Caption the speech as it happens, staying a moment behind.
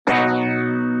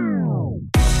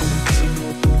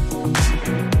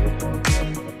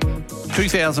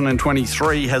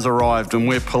2023 has arrived and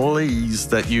we're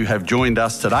pleased that you have joined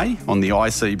us today on the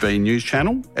ICB News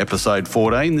Channel, episode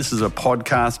 14. This is a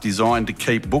podcast designed to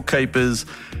keep bookkeepers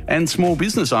and small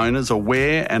business owners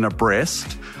aware and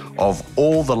abreast of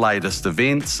all the latest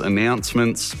events,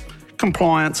 announcements,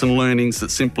 compliance and learnings that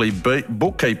simply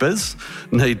bookkeepers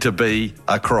need to be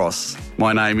across.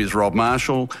 My name is Rob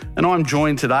Marshall and I'm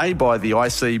joined today by the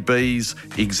ICB's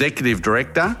Executive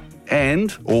Director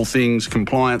and all things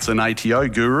compliance and ATO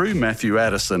guru, Matthew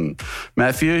Addison.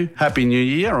 Matthew, Happy New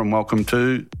Year and welcome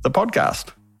to the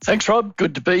podcast. Thanks, Rob.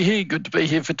 Good to be here. Good to be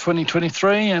here for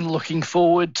 2023 and looking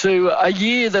forward to a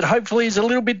year that hopefully is a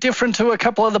little bit different to a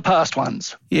couple of the past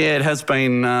ones. Yeah, it has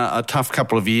been a tough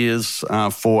couple of years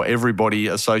for everybody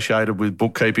associated with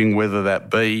bookkeeping, whether that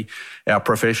be our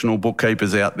professional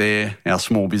bookkeepers out there, our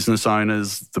small business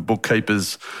owners, the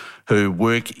bookkeepers who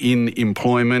work in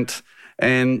employment.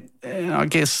 And I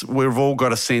guess we've all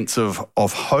got a sense of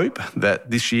hope that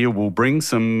this year will bring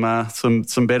some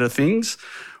better things.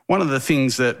 One of the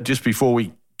things that, just before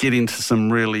we get into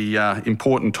some really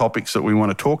important topics that we want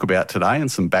to talk about today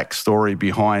and some backstory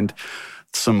behind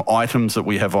some items that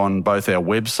we have on both our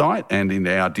website and in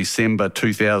our December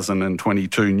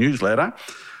 2022 newsletter,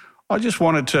 I just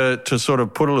wanted to sort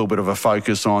of put a little bit of a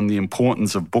focus on the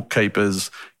importance of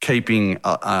bookkeepers keeping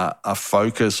a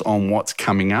focus on what's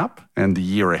coming up and the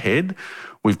year ahead.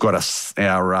 We've got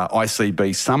our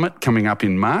ICB Summit coming up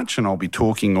in March, and I'll be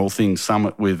talking all things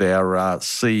Summit with our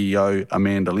CEO,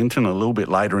 Amanda Linton, a little bit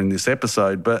later in this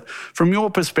episode. But from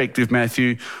your perspective,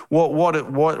 Matthew,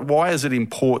 why is it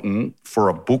important for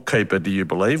a bookkeeper, do you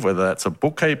believe, whether that's a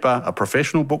bookkeeper, a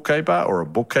professional bookkeeper, or a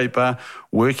bookkeeper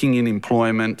working in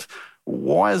employment,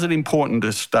 why is it important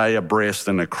to stay abreast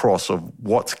and across of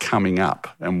what's coming up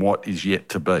and what is yet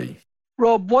to be?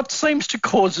 Rob, what seems to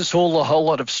cause us all a whole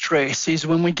lot of stress is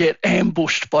when we get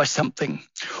ambushed by something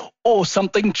or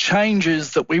something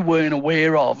changes that we weren't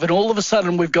aware of, and all of a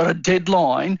sudden we've got a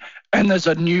deadline and there's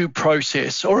a new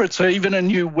process, or it's even a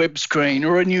new web screen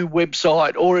or a new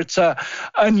website, or it's a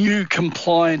new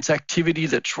compliance activity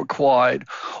that's required,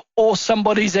 or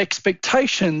somebody's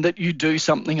expectation that you do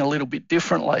something a little bit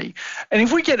differently. And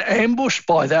if we get ambushed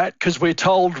by that because we're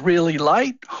told really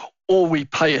late or we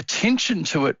pay attention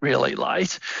to it really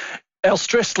late, our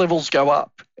stress levels go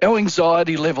up, our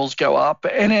anxiety levels go up,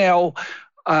 and our,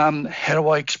 how do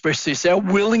I express this, our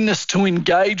willingness to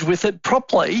engage with it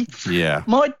properly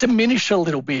might diminish a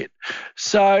little bit.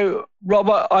 So,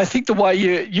 Robert, I think the way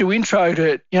you introed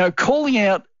it, calling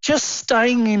out, just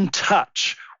staying in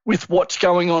touch with what's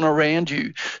going on around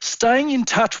you, staying in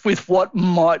touch with what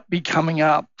might be coming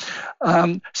up.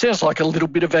 Sounds like a little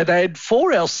bit of an ad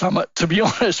for our summit, to be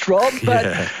honest, Rob, but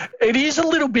it is a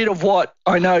little bit of what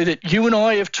I know that you and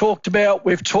I have talked about.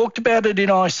 We've talked about it in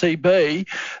ICB,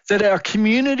 that our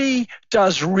community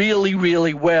does really,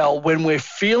 really well when we're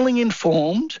feeling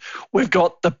informed. We've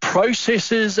got the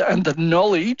processes and the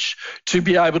knowledge to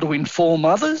be able to inform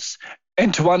others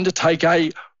and to undertake a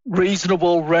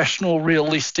reasonable, rational,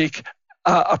 realistic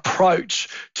approach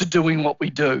to doing what we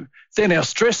do. Then our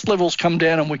stress levels come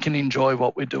down and we can enjoy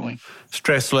what we're doing.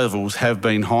 Stress levels have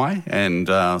been high and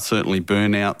certainly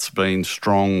burnout's been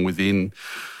strong within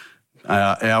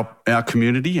our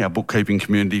community, our bookkeeping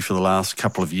community for the last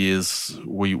couple of years.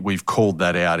 We've called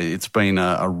that out. It's been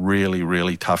a really,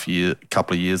 really tough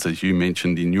couple of years, as you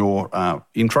mentioned in your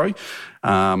intro.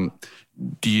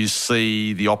 Do you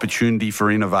see the opportunity for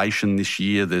innovation this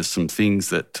year? There's some things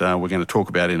that we're going to talk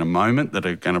about in a moment that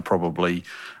are going to probably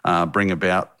bring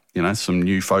about, some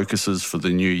new focuses for the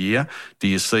new year. Do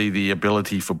you see the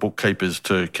ability for bookkeepers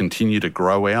to continue to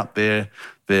grow out their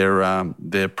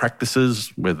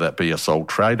practices, whether that be a sole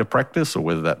trader practice or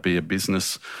whether that be a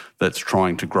business that's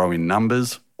trying to grow in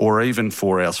numbers? Or even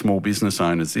for our small business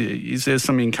owners, is there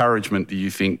some encouragement, do you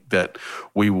think, that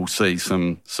we will see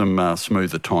some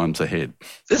smoother times ahead?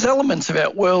 There's elements of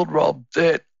our world, Rob,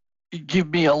 that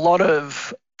give me a lot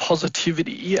of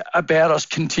positivity about us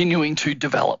continuing to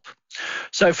develop.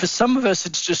 So for some of us,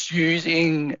 it's just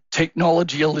using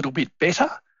technology a little bit better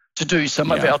to do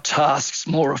some of our tasks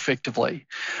more effectively.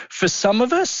 For some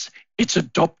of us, it's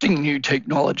adopting new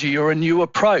technology or a new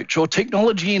approach or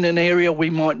technology in an area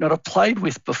we might not have played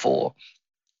with before.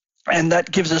 And that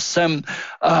gives us some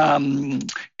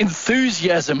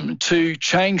enthusiasm to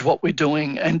change what we're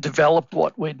doing and develop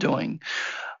what we're doing.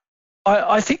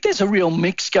 I think there's a real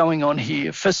mix going on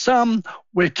here. For some,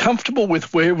 we're comfortable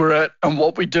with where we're at and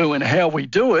what we do and how we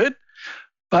do it,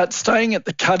 but staying at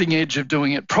the cutting edge of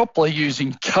doing it properly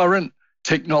using current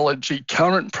technology,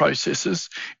 current processes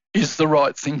is the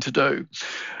right thing to do.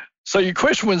 So your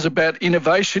question was about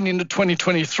innovation into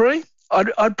 2023.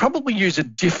 I'd probably use a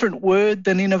different word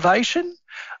than innovation.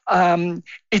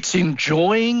 It's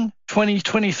enjoying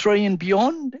 2023 and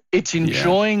beyond. It's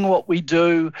enjoying what we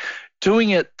do,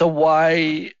 doing it the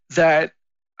way that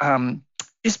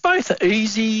is both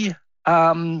easy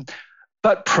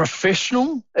but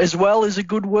professional as well is a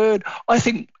good word. I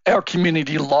think our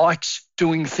community likes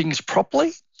doing things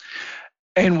properly,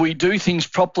 and we do things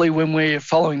properly when we're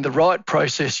following the right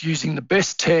process, using the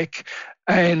best tech,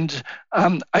 and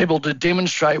able to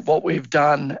demonstrate what we've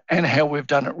done and how we've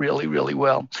done it really, really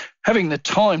well. Having the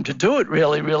time to do it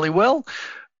really, really well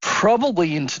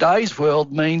probably in today's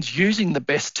world means using the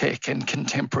best tech and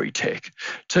contemporary tech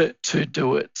to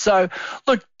do it. So,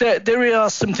 look, there are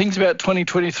some things about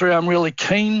 2023 I'm really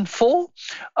keen for,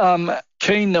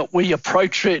 keen that we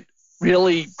approach it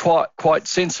really quite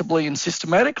sensibly and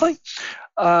systematically,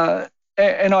 and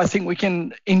I think we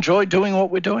can enjoy doing what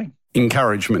we're doing.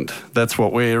 Encouragement. That's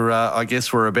what we're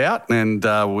about, and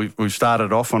we've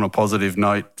started off on a positive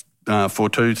note for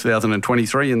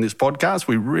 2023 in this podcast.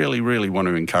 We really, really want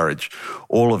to encourage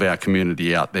all of our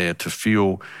community out there to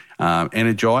feel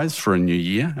energised for a new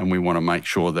year, and we want to make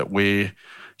sure that we're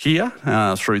here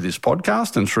through this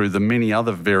podcast and through the many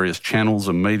other various channels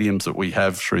and mediums that we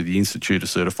have through the Institute of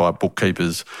Certified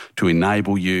Bookkeepers to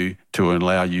enable you, to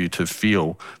allow you to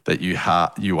feel that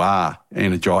you are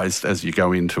energised as you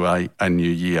go into a new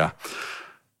year.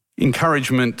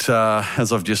 Encouragement,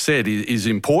 as I've just said, is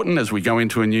important as we go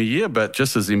into a new year, but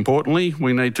just as importantly,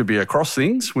 we need to be across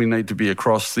things. We need to be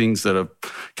across things that have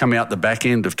come out the back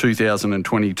end of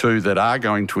 2022 that are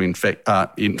going to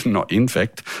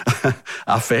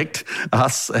affect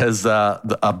us as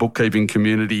a bookkeeping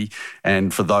community,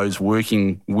 and for those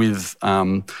working with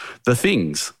the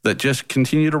things that just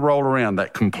continue to roll around,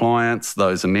 that compliance,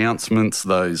 those announcements,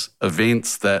 those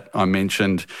events that I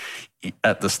mentioned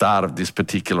at the start of this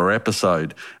particular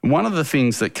episode. And one of the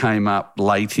things that came up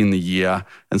late in the year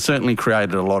and certainly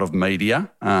created a lot of media,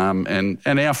 and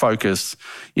our focus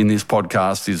in this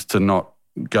podcast is to not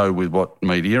go with what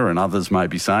media and others may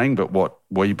be saying, but what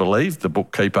we believe, the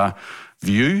bookkeeper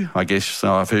view, I guess.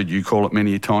 So I've heard you call it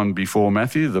many a time before,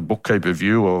 Matthew, the bookkeeper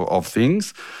view of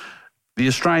things. The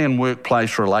Australian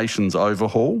Workplace Relations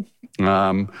Overhaul,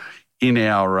 in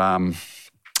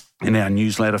our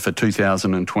newsletter for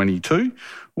 2022,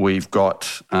 we've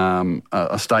got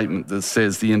a statement that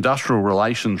says the Industrial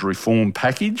Relations Reform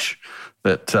Package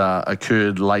that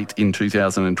occurred late in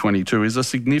 2022 is a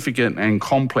significant and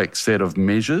complex set of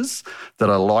measures that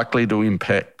are likely to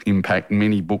impact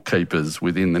many bookkeepers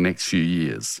within the next few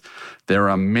years. There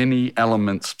are many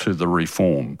elements to the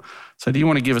reform. So do you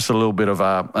want to give us a little bit of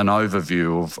an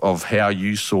overview of how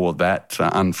you saw that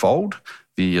unfold?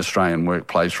 The Australian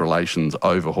Workplace Relations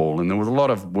Overhaul. And there was a lot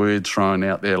of words thrown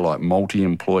out there like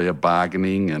multi-employer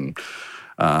bargaining and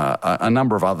a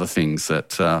number of other things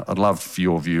that I'd love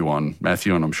your view on,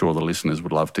 Matthew, and I'm sure the listeners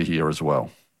would love to hear as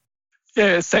well.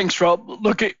 Yeah, thanks, Rob.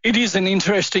 Look, it is an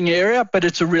interesting area, but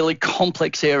it's a really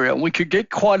complex area. We could get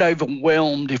quite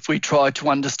overwhelmed if we tried to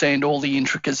understand all the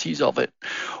intricacies of it.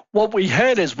 What we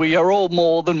had, as we are all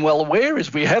more than well aware,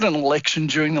 is we had an election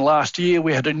during the last year.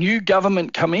 We had a new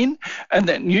government come in, and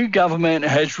that new government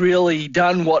has really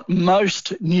done what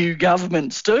most new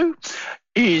governments do,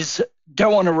 is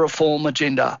go on a reform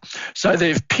agenda. So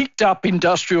they've picked up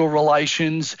industrial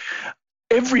relations.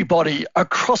 Everybody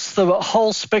across the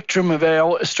whole spectrum of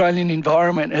our Australian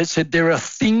environment has said there are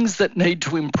things that need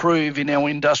to improve in our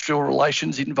industrial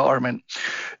relations environment.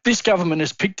 This government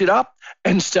has picked it up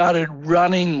and started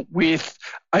running with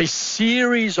a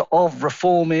series of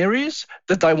reform areas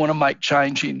that they want to make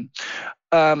change in.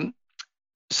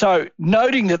 So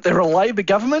noting that they're a Labor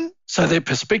government, so their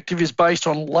perspective is based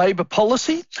on Labor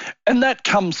policy, and that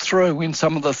comes through in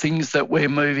some of the things that we're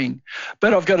moving.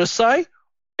 But I've got to say,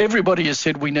 everybody has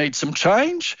said we need some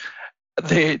change.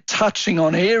 They're touching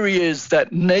on areas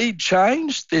that need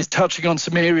change. They're touching on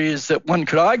some areas that one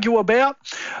could argue about,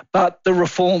 but the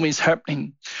reform is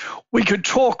happening. We could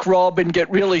talk, Rob, and get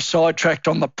really sidetracked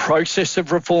on the process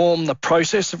of reform, the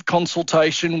process of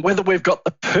consultation, whether we've got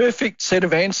the perfect set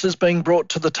of answers being brought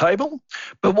to the table.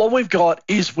 But what we've got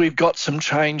is we've got some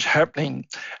change happening,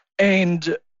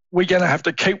 and we're going to have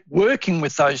to keep working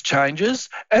with those changes.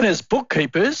 And as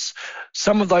bookkeepers,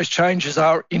 some of those changes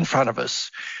are in front of us.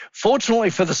 Fortunately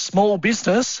for the small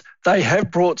business, they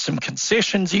have brought some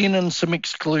concessions in and some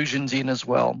exclusions in as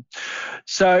well.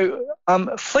 So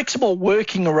flexible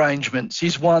working arrangements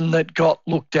is one that got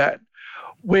looked at.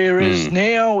 Whereas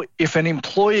now, if an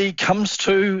employee comes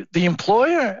to the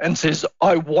employer and says,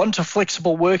 I want a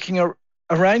flexible working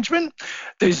arrangement,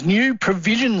 there's new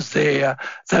provisions there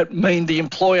that mean the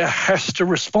employer has to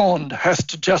respond, has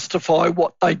to justify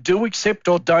what they do accept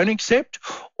or don't accept,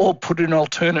 or put an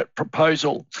alternate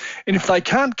proposal. And if they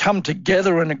can't come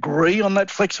together and agree on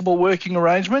that flexible working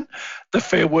arrangement, the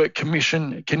Fair Work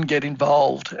Commission can get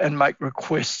involved and make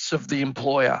requests of the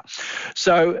employer.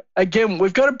 So again,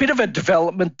 we've got a bit of a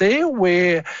development there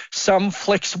where some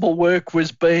flexible work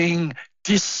was being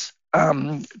disallowed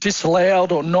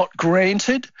or not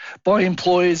granted by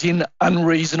employers in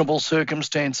unreasonable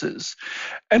circumstances.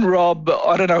 And Rob,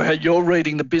 I don't know how you're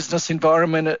reading the business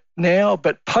environment now,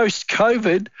 but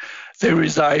post-COVID, there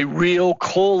is a real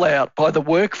call out by the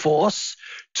workforce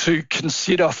to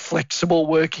consider flexible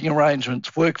working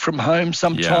arrangements, work from home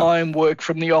sometime, work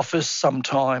from the office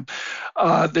sometime.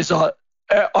 I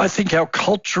think our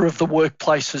culture of the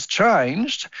workplace has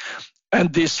changed,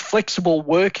 and this flexible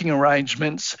working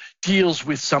arrangements deals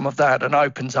with some of that and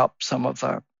opens up some of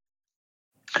that.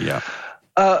 Yeah.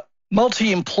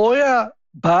 Multi-employer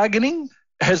bargaining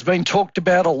has been talked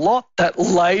about a lot. That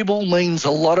label means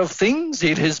a lot of things.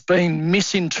 It has been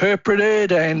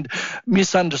misinterpreted and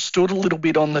misunderstood a little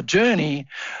bit on the journey.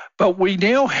 But we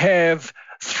now have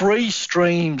 3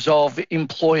 streams of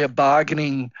employer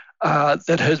bargaining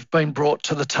that has been brought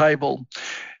to the table.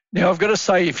 Now, I've got to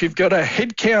say, if you've got a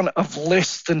headcount of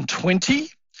less than 20,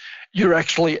 you're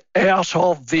actually out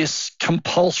of this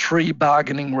compulsory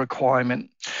bargaining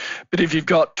requirement. But if you've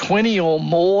got 20 or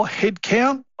more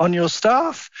headcount on your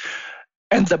staff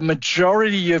and the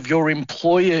majority of your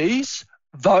employees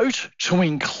vote to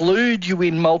include you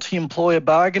in multi-employer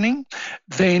bargaining,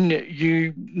 then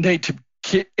you need to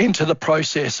enter the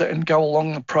process and go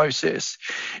along the process.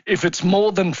 If it's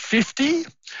more than 50,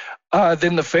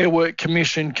 then the Fair Work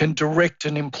Commission can direct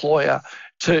an employer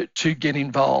to get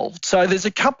involved. So there's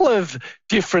a couple of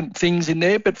different things in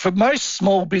there, but for most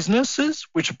small businesses,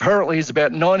 which apparently is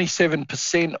about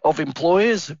 97% of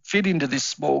employers fit into this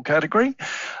small category,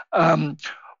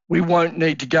 we won't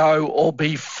need to go or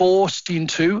be forced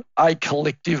into a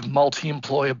collective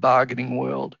multi-employer bargaining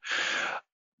world.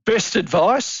 Best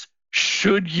advice,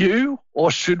 should you or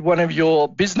should one of your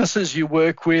businesses you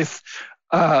work with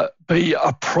be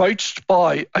approached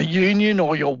by a union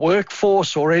or your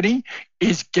workforce already,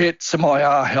 is get some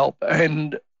IR help.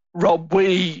 And Rob,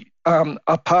 we are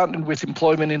partnered with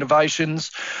Employment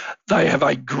Innovations. They have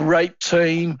a great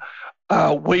team.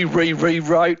 We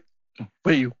rewrote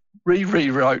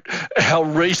our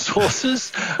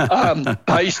resources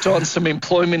based on some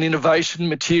employment innovation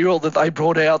material that they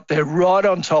brought out. They're right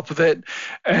on top of it,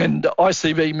 and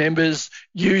ICB members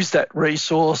use that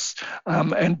resource,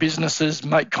 and businesses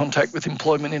make contact with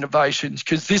Employment Innovations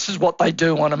because this is what they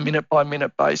do on a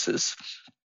minute-by-minute basis.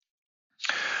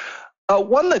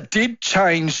 One that did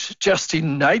change just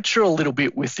in nature a little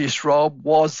bit with this, Rob,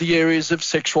 was the areas of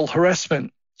sexual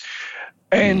harassment.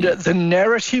 And the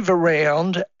narrative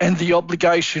around and the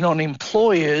obligation on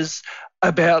employers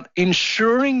about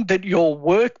ensuring that your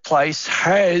workplace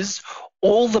has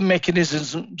all the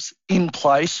mechanisms in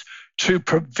place to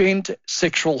prevent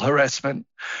sexual harassment.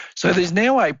 So there's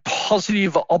now a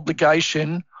positive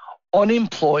obligation on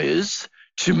employers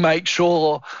to make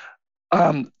sure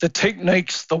the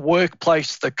techniques, the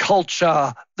workplace, the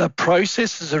culture, the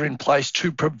processes are in place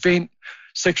to prevent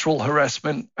sexual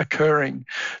harassment occurring.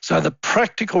 So the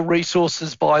practical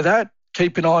resources by that,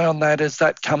 keep an eye on that as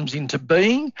that comes into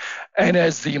being and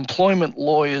as the employment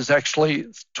lawyers actually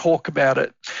talk about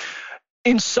it.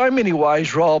 In so many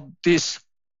ways, Rob, this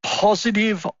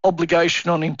positive obligation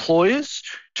on employers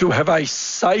to have a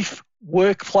safe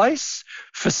workplace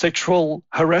for sexual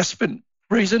harassment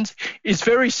reasons is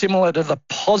very similar to the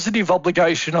positive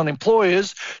obligation on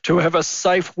employers to have a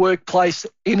safe workplace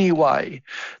anyway.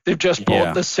 They've just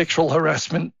brought the sexual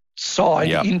harassment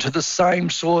side into the same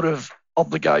sort of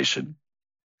obligation.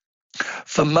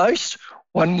 For most,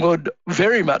 one would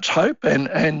very much hope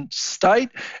and state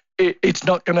it's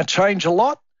not going to change a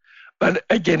lot, but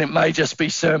again, it may just be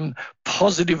some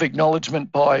positive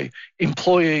acknowledgement by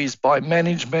employees, by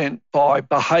management, by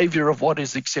behaviour of what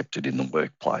is accepted in the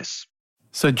workplace.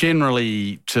 So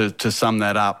generally, to sum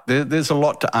that up, there's a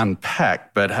lot to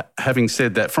unpack, but having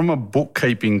said that, from a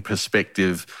bookkeeping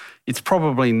perspective, it's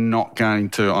probably not going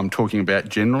to, I'm talking about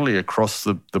generally across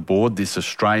the board, this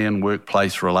Australian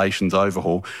workplace relations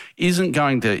overhaul isn't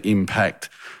going to impact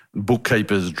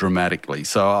bookkeepers dramatically.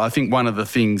 So I think one of the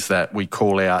things that we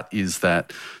call out is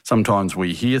that sometimes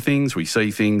we hear things, we see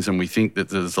things, and we think that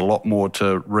there's a lot more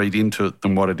to read into it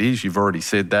than what it is. You've already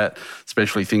said that,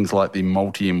 especially things like the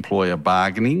multi-employer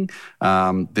bargaining.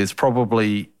 There's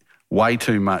probably way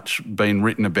too much been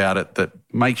written about it that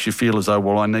makes you feel as though,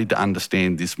 well, I need to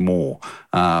understand this more.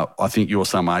 I think your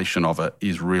summation of it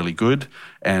is really good,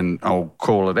 and I'll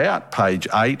call it out. Page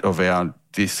 8 of our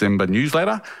December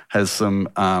newsletter has some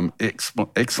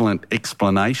excellent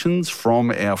explanations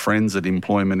from our friends at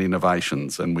Employment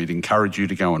Innovations, and we'd encourage you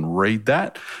to go and read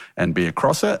that and be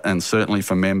across it. And certainly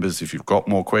for members, if you've got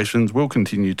more questions, we'll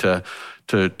continue to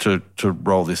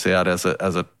roll this out as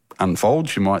it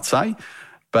unfolds, you might say.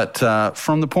 But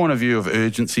from the point of view of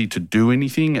urgency to do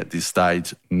anything at this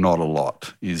stage, not a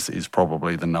lot is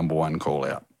probably the number one call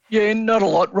out. Yeah, not a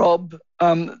lot, Rob.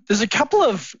 There's a couple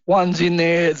of ones in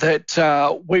there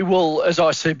that we will, as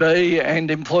ICB and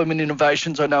Employment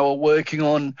Innovations, I know are working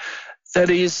on. That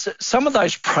is some of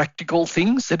those practical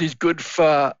things that is good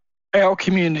for our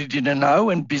community to know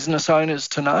and business owners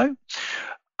to know.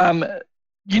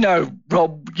 You know,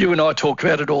 Rob, you and I talk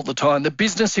about it all the time, the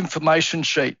business information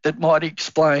sheet that might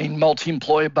explain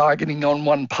multi-employer bargaining on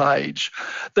one page,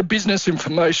 the business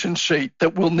information sheet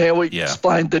that will now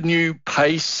explain the new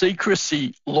pay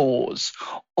secrecy laws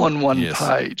on one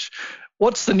page.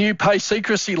 What's the new pay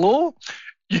secrecy law?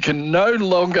 You can no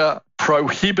longer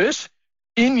prohibit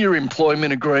in your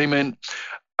employment agreement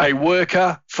a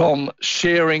worker from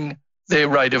sharing their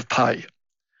rate of pay.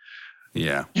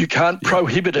 Yeah. You can't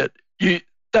prohibit it.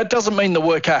 That doesn't mean the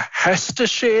worker has to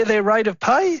share their rate of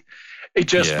pay. It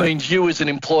just means you as an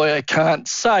employer can't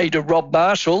say to Rob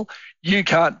Marshall, you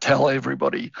can't tell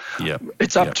everybody.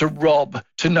 It's up to Rob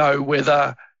to know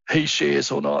whether he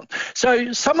shares or not.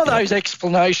 So some of those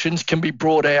explanations can be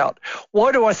brought out.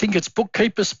 Why do I think it's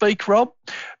bookkeeper speak, Rob?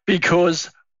 Because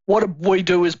what we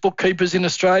do as bookkeepers in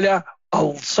Australia,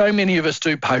 so many of us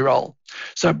do payroll.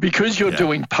 So because you're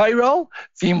doing payroll,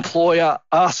 the employer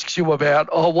asks you about,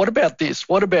 what about this?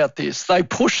 What about this? They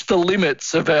push the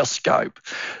limits of our scope.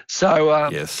 So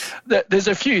there's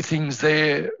a few things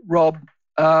there, Rob.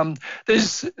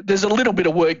 There's a little bit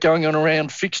of work going on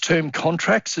around fixed term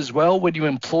contracts as well. When you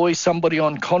employ somebody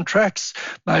on contracts,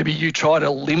 maybe you try to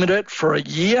limit it for a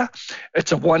year.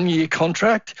 It's a 1-year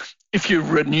contract. If you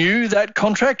renew that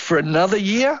contract for another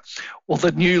year, well,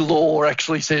 the new law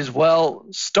actually says, well,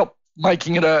 stop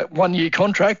making it a 1-year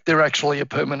contract. They're actually a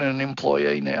permanent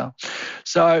employee now.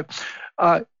 So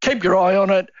keep your eye on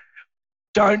it.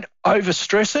 Don't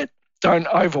overstress it. Don't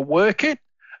overwork it.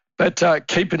 But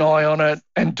keep an eye on it,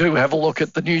 and do have a look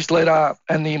at the newsletter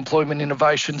and the Employment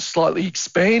Innovation slightly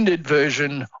expanded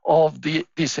version of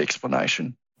this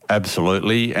explanation.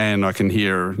 Absolutely, and I can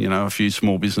hear, a few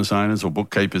small business owners or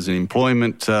bookkeepers in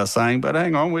employment saying, but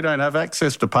hang on, we don't have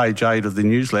access to page 8 of the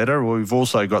newsletter. We've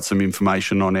also got some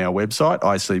information on our website,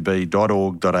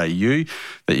 icb.org.au,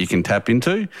 that you can tap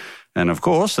into. And of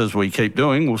course, as we keep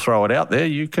doing, we'll throw it out there,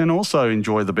 you can also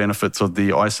enjoy the benefits of the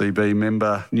ICB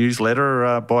member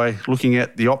newsletter by looking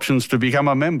at the options to become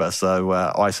a member. So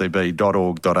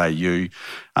icb.org.au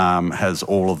has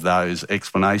all of those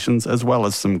explanations, as well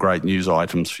as some great news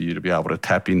items for you to be able to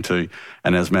tap into.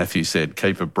 And as Matthew said,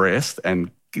 keep abreast and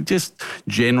just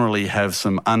generally have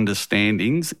some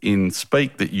understandings in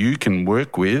speak that you can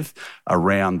work with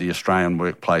around the Australian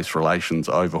workplace relations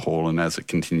overhaul and as it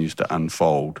continues to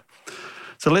unfold.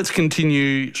 So let's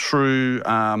continue through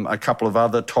a couple of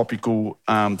other topical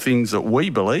things that we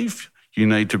believe you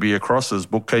need to be across as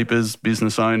bookkeepers,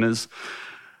 business owners.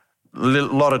 A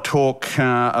lot of talk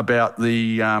about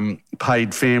the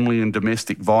paid family and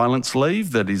domestic violence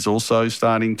leave that is also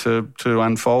starting to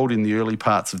unfold in the early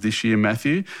parts of this year,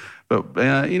 Matthew. But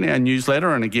in our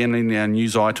newsletter and again in our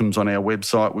news items on our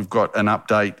website, we've got an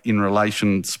update in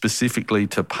relation specifically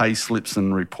to pay slips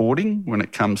and reporting when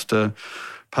it comes to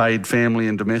paid family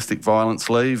and domestic violence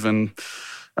leave. And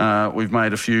we've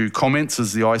made a few comments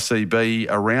as the ICB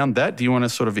around that. Do you want to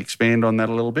sort of expand on that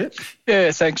a little bit?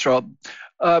 Yeah, thanks, Rob.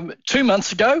 2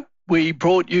 months ago, we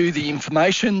brought you the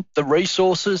information, the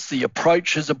resources, the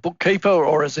approach as a bookkeeper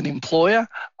or as an employer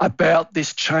about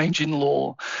this change in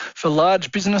law. For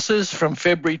large businesses from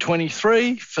February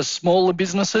 23, for smaller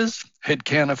businesses,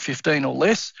 headcount of 15 or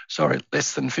less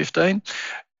than 15,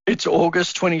 it's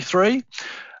August 23.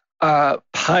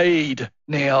 Paid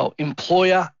now,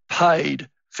 employer paid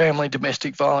family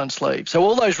domestic violence leave. So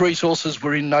all those resources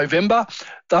were in November.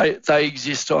 They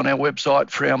exist on our website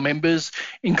for our members,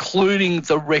 including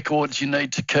the records you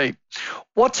need to keep.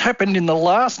 What's happened in the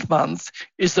last month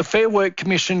is the Fair Work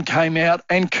Commission came out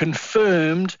and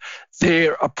confirmed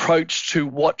their approach to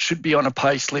what should be on a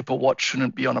pay slip or what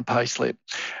shouldn't be on a pay slip.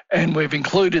 And we've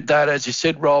included that, as you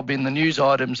said, Rob, in the news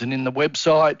items and in the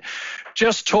website,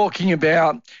 just talking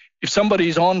about if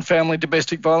somebody's on family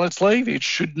domestic violence leave, it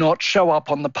should not show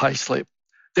up on the pay slip.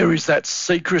 there is that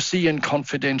secrecy and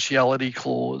confidentiality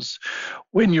clause.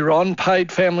 When you're on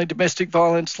paid family domestic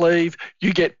violence leave,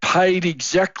 you get paid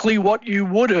exactly what you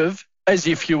would have as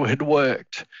if you had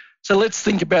worked. So let's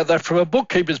think about that from a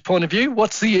bookkeeper's point of view.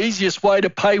 What's the easiest way to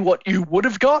pay what you would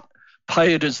have got?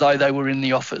 Pay it as though they were in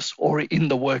the office or in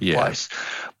the workplace.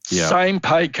 Yeah. Same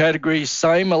pay categories,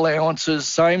 same allowances,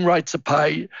 same rates of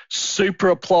pay. Super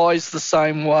applies the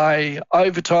same way.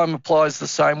 Overtime applies the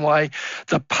same way.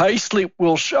 The pay slip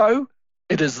will show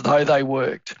it as though they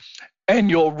worked. And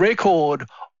your record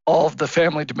of the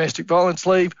family domestic violence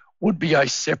leave would be a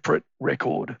separate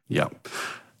record. Yeah.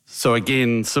 So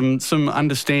again, some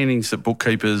understandings that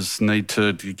bookkeepers need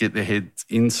to get their heads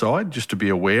inside, just to be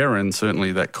aware, and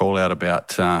certainly that call out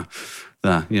about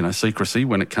secrecy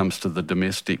when it comes to the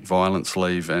domestic violence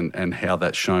leave and how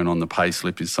that's shown on the pay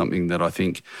slip is something that I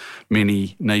think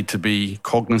many need to be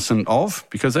cognizant of,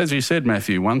 because as you said,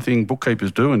 Matthew, one thing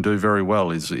bookkeepers do and do very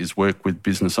well is work with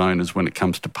business owners when it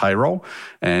comes to payroll,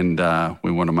 and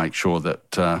we want to make sure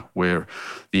that where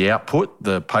the output,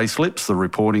 the pay slips, the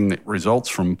reporting that results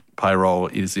from payroll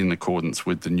is in accordance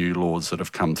with the new laws that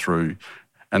have come through.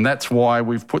 And that's why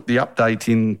we've put the update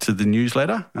into the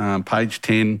newsletter, page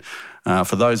 10.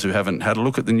 For those who haven't had a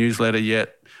look at the newsletter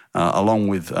yet, along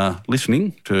with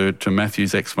listening to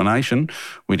Matthew's explanation,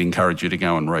 we'd encourage you to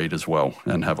go and read as well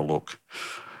and have a look.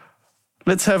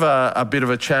 Let's have a bit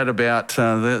of a chat about,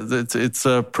 it's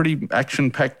a pretty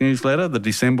action-packed newsletter, the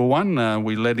December one.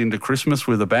 We led into Christmas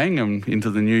with a bang and into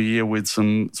the new year with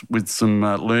some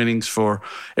learnings for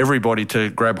everybody to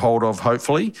grab hold of,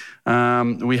 hopefully.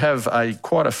 We have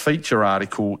quite a feature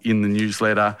article in the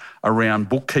newsletter around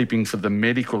bookkeeping for the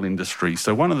medical industry.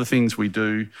 So one of the things we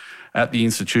do at the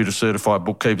Institute of Certified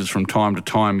Bookkeepers from time to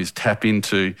time is tap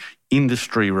into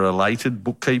industry-related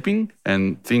bookkeeping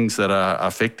and things that are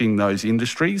affecting those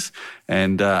industries.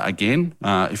 And again,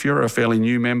 if you're a fairly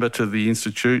new member to the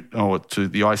Institute or to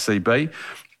the ICB,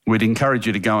 we'd encourage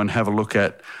you to go and have a look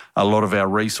at a lot of our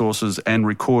resources and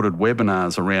recorded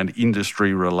webinars around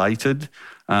industry-related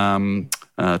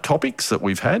topics that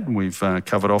we've had. We've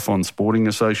covered off on sporting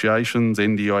associations,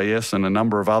 NDIS, and a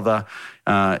number of other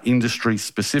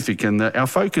industry-specific. And our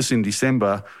focus in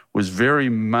December was very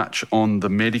much on the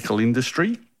medical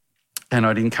industry. And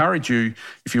I'd encourage you,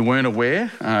 if you weren't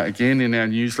aware, again in our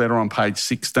newsletter on page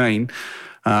 16,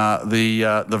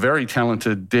 the very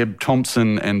talented Deb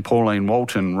Thompson and Pauline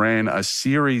Walton ran a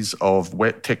series of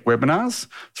tech webinars,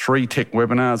 3 tech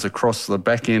webinars across the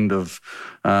back end of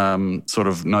sort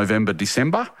of November,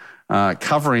 December,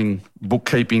 covering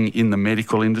bookkeeping in the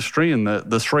medical industry. And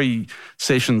the 3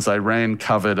 sessions they ran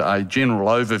covered a general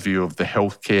overview of the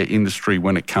healthcare industry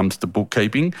when it comes to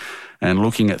bookkeeping and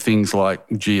looking at things like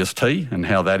GST and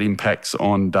how that impacts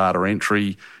on data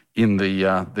entry in the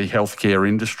healthcare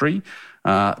industry.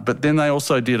 But then they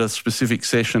also did a specific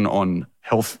session on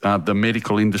the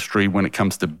medical industry when it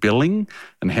comes to billing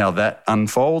and how that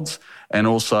unfolds, and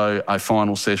also a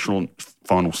final session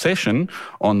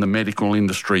on the medical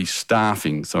industry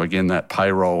staffing. So again, that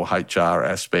payroll HR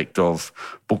aspect of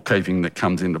bookkeeping that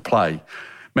comes into play.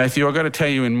 Matthew, I've got to tell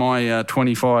you, in my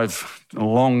 25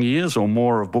 long years or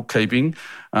more of bookkeeping,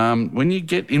 when you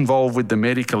get involved with the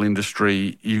medical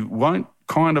industry, you won't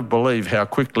kind of believe how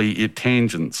quickly it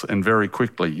tangents, and very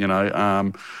quickly,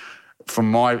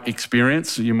 from my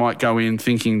experience, you might go in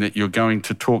thinking that you're going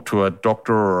to talk to a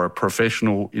doctor or a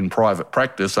professional in private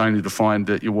practice, only to find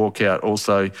that you walk out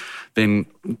also then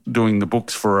doing the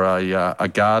books for a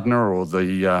gardener or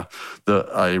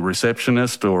a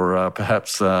receptionist or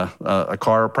perhaps a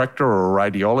chiropractor or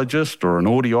a radiologist or an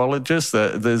audiologist.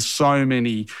 There's so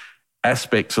many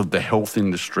aspects of the health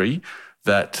industry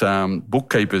that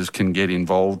bookkeepers can get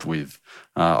involved with.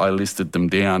 I listed them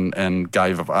down and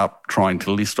gave up trying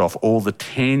to list off all the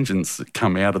tangents that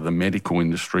come out of the medical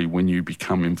industry when you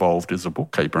become involved as a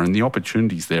bookkeeper, and the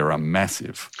opportunities there are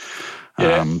massive.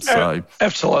 Yeah,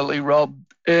 absolutely, Rob.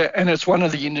 And it's one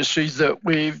of the industries that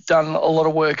we've done a lot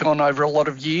of work on over a lot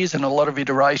of years and a lot of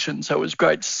iterations. So it was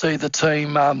great to see the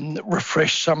team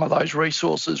refresh some of those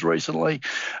resources recently.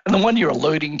 And the one you're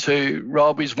alluding to,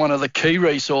 Rob, is one of the key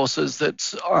resources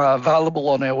that's available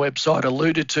on our website,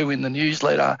 alluded to in the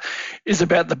newsletter, is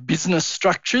about the business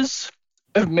structures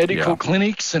of medical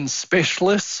clinics and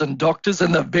specialists and doctors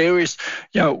and the various,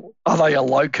 are they a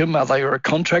locum? Are they a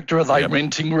contractor? Are they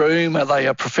renting room? Are they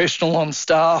a professional on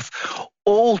staff?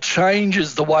 All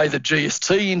changes the way the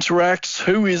GST interacts.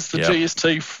 Who is the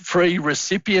GST-free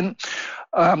recipient?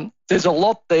 There's a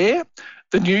lot there.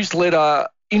 The newsletter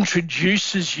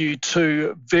introduces you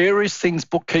to various things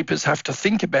bookkeepers have to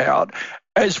think about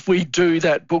as we do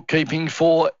that bookkeeping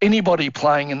for anybody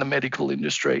playing in the medical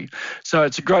industry. So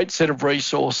it's a great set of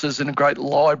resources and a great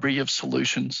library of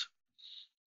solutions.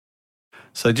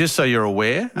 So just so you're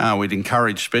aware, we'd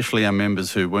encourage especially our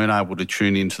members who weren't able to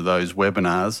tune into those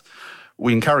webinars,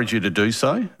 we encourage you to do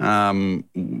so.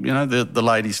 The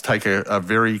ladies take a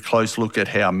very close look at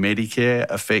how Medicare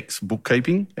affects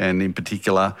bookkeeping, and in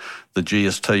particular the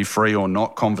GST free or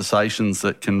not conversations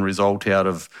that can result out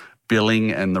of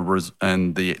billing and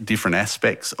the different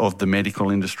aspects of the medical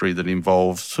industry that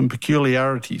involves some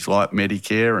peculiarities like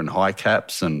Medicare and high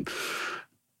caps and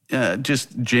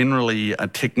just generally a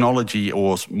technology,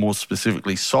 or more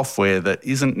specifically software, that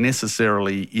isn't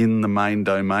necessarily in the main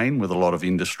domain with a lot of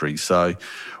industry. So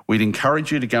we'd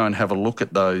encourage you to go and have a look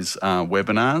at those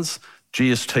webinars.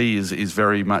 GST is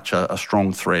very much a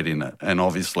strong thread in it, and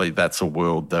obviously that's a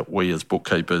world that we as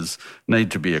bookkeepers need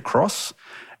to be across.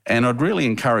 And I'd really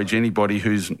encourage anybody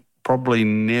who's probably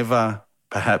never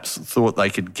perhaps thought they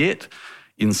could get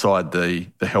inside the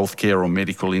healthcare or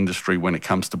medical industry when it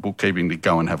comes to bookkeeping to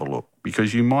go and have a look,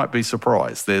 because you might be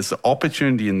surprised. There's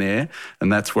opportunity in there,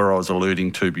 and that's where I was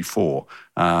alluding to before.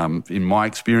 In my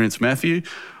experience, Matthew,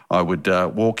 I would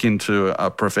walk into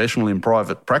a professional in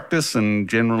private practice and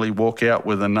generally walk out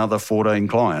with another 14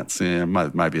 clients. Yeah,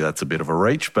 maybe that's a bit of a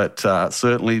reach, but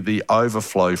certainly the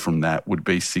overflow from that would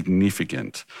be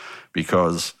significant,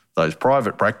 because those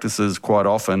private practices quite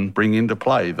often bring into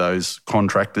play those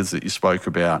contractors that you spoke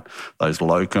about, those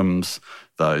locums,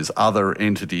 those other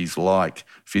entities like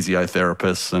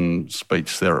physiotherapists and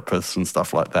speech therapists and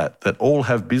stuff like that, that all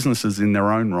have businesses in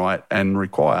their own right and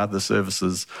require the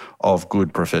services of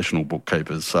good professional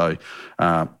bookkeepers. So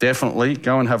definitely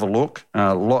go and have a look.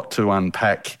 A lot to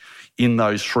unpack in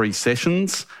those 3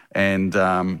 sessions, and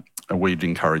we'd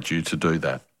encourage you to do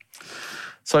that.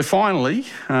 So finally,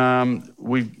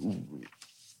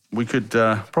 we could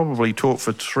probably talk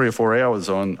for 3 or 4 hours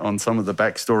on some of the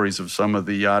backstories of some of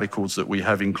the articles that we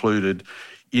have included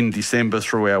in December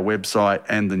through our website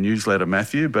and the newsletter,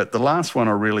 Matthew. But the last one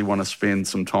I really want to spend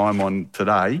some time on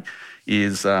today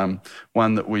is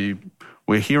one that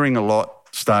we're hearing a lot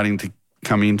starting to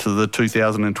come into the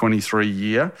 2023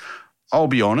 year. I'll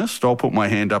be honest, I'll put my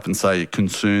hand up and say it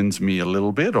concerns me a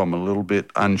little bit. I'm a little bit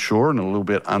unsure and a little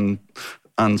bit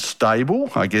unstable,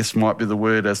 I guess might be the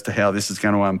word, as to how this is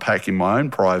going to unpack in my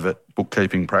own private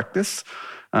bookkeeping practice.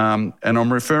 And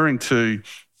I'm referring to,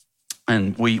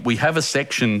 and we have a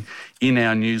section in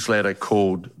our newsletter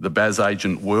called the BAS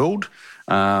Agent World,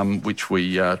 which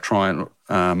we try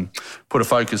and put a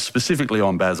focus specifically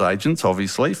on BAS agents,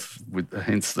 obviously,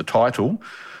 hence the title,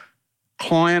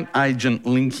 Client Agent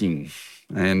Linking.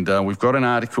 And we've got an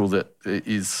article that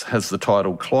has the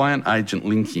title, Client Agent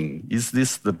Linking, Is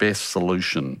This the Best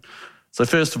Solution? So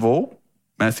first of all,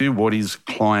 Matthew, what is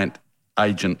Client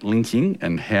Agent Linking,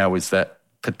 and how is that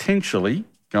potentially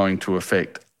going to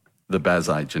affect the BAS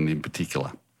agent in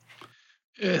particular?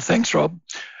 Yeah, thanks, Rob.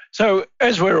 So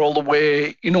as we're all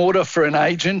aware, in order for an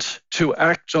agent to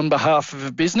act on behalf of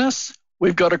a business,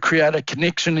 we've got to create a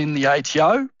connection in the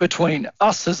ATO between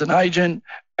us as an agent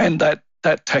and that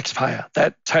taxpayer,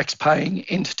 that tax-paying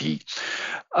entity.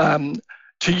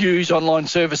 To use online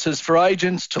services for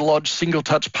agents, to lodge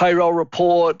single-touch payroll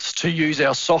reports, to use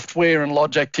our software and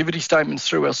lodge activity statements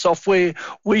through our software,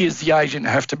 we as the agent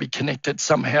have to be connected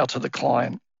somehow to the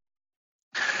client.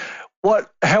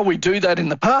 How we do that in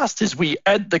the past is we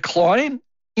add the client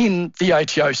in the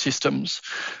ATO systems.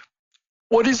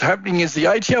 What is happening is the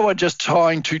ATO are just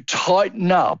trying to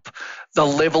tighten up the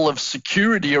level of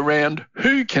security around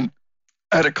who can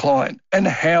add a client and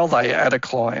how they add a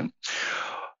client.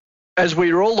 As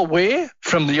we're all aware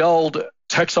from the old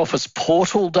tax office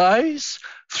portal days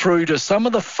through to some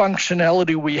of the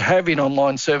functionality we have in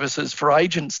online services for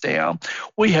agents now,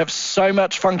 we have so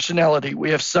much functionality,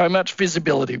 we have so much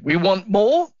visibility. We want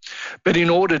more, but in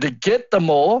order to get the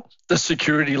more, the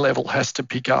security level has to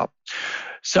pick up.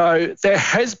 So there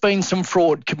has been some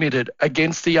fraud committed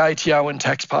against the ATO and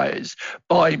taxpayers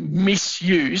by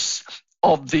misuse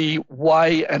of the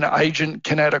way an agent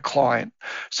can add a client.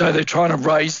 So they're trying to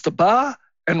raise the bar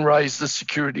and raise the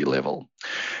security level.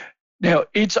 Now,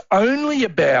 it's only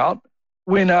about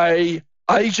when an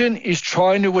agent is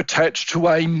trying to attach to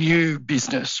a new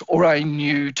business or a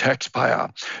new taxpayer.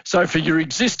 So for your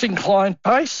existing client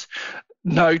base,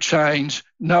 no change,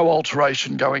 no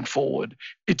alteration going forward.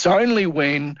 It's only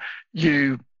when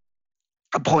you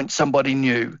appoint somebody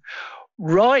new.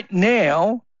 Right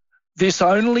now, this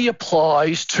only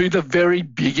applies to the very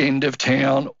big end of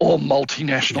town or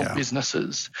multinational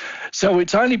businesses. So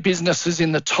it's only businesses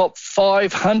in the top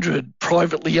 500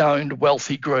 privately owned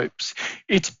wealthy groups.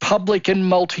 It's public and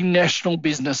multinational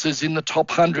businesses in the top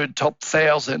 100, top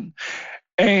 1,000.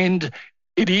 And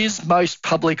it is most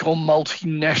public or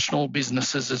multinational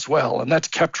businesses as well. And that's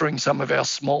capturing some of our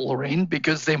smaller end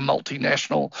because they're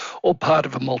multinational or part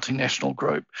of a multinational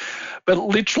group. But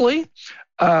literally,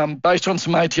 based on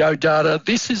some ATO data,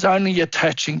 this is only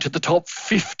attaching to the top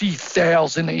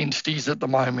 50,000 entities at the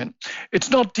moment. It's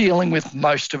not dealing with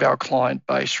most of our client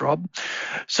base, Rob.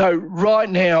 So right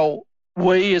now,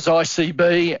 we as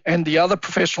ICB and the other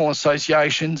professional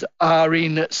associations are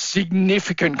in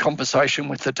significant conversation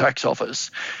with the tax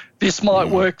office. This might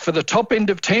work for the top end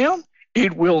of town.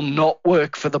 It will not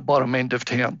work for the bottom end of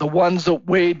town, the ones that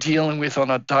we're dealing with on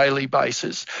a daily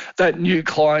basis. That new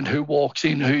client who walks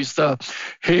in, who's the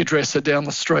hairdresser down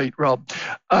the street, Rob.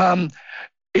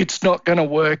 It's not going to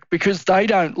work because they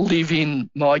don't live in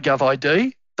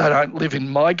MyGovID. They don't live in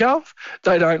MyGov.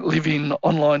 They don't live in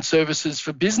online services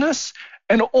for business.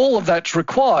 And all of that's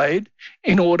required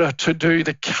in order to do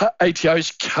the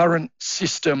ATO's current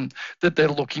system that they're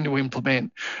looking to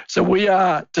implement. So we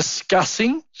are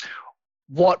discussing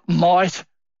what might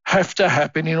have to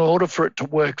happen in order for it to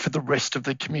work for the rest of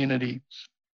the community.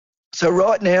 So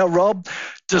right now, Rob,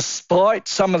 despite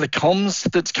some of the comms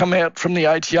that's come out from the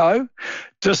ATO,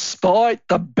 despite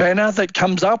the banner that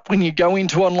comes up when you go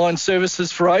into online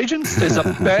services for agents, there's a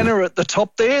banner at the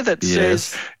top there that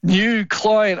says new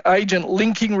client agent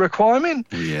linking requirement.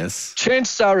 Yes.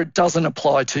 Chances are it doesn't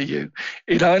apply to you.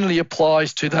 It only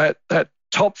applies to that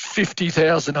top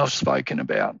 50,000 I've spoken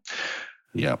about.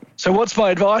 Yep. So what's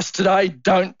my advice today?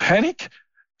 Don't panic.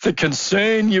 The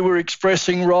concern you were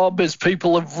expressing, Rob, as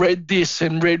people have read this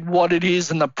and read what it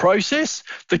is and the process,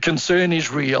 the concern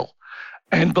is real.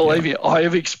 And believe me, I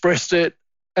have expressed it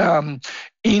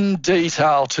in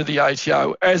detail to the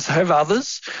ATO, as have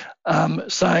others,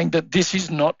 saying that this is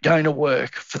not going to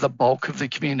work for the bulk of the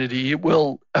community. It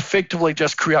will effectively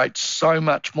just create so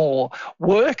much more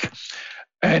work,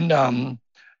 and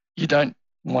you don't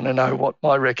want to know what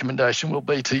my recommendation will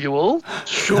be to you all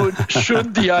should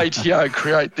the ATO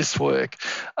create this work.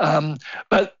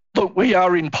 But look, we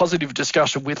are in positive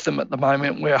discussion with them at the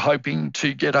moment. We're hoping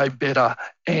to get a better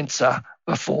answer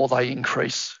before they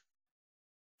increase.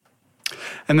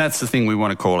 And that's the thing we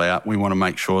want to call out. We want to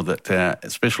make sure that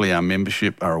especially our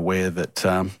membership are aware that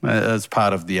as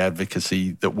part of the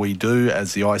advocacy that we do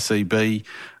as the ICB,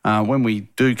 when we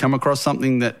do come across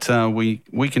something that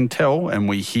we can tell and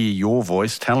we hear your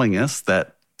voice telling us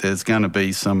that there's going to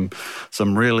be some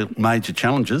really major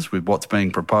challenges with what's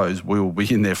being proposed, we will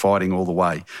be in there fighting all the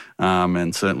way.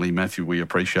 And certainly, Matthew, we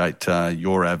appreciate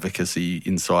your advocacy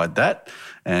inside that,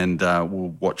 and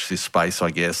we'll watch this space,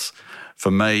 I guess. For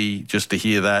me, just to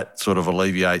hear that sort of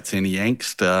alleviates any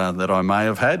angst that I may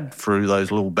have had through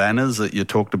those little banners that you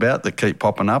talked about that keep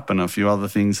popping up and a few other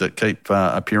things that keep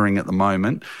appearing at the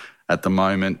moment. At the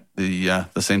moment, the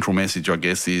central message, I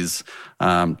guess, is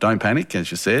don't panic,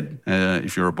 as you said,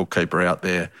 if you're a bookkeeper out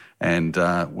there, and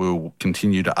we'll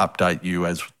continue to update you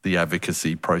as the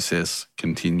advocacy process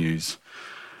continues.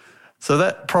 So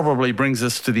that probably brings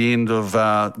us to the end of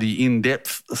the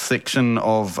in-depth section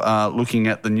of looking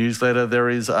at the newsletter. There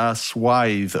is a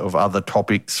swathe of other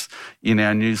topics in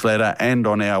our newsletter and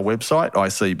on our website,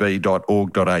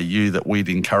 icb.org.au, that we'd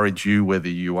encourage you, whether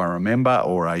you are a member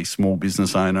or a small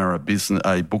business owner,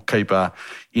 a bookkeeper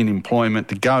in employment,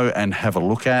 to go and have a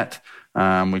look at.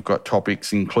 We've got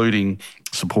topics including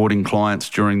supporting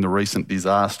clients during the recent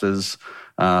disasters.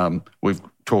 We've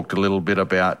talked a little bit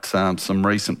about some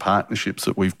recent partnerships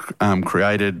that we've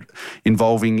created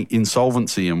involving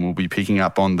insolvency, and we'll be picking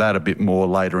up on that a bit more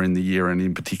later in the year, and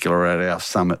in particular at our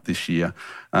summit this year.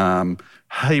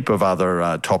 Heap of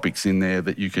other topics in there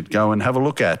that you could go and have a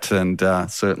look at, and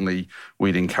certainly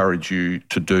we'd encourage you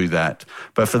to do that.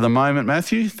 But for the moment,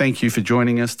 Matthew, thank you for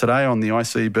joining us today on the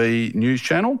ICB News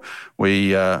Channel.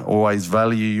 We always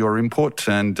value your input,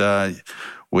 and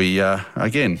we,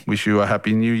 again, wish you a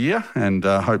happy new year, and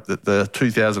hope that the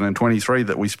 2023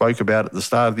 that we spoke about at the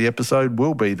start of the episode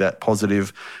will be that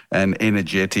positive and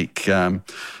energetic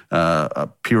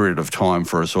period of time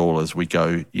for us all as we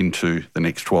go into the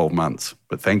next 12 months.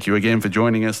 But thank you again for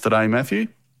joining us today, Matthew.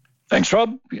 Thanks,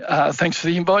 Rob. Thanks for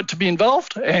the invite to be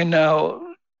involved, and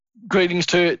greetings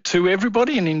to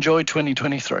everybody, and enjoy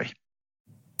 2023.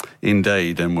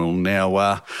 Indeed, and we'll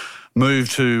now move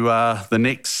to the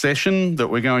next session that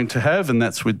we're going to have, and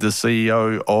that's with the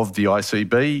CEO of the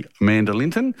ICB, Amanda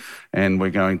Linton, and we're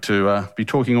going to be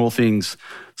talking all things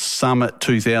Summit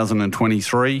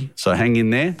 2023. So hang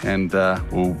in there, and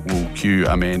we'll cue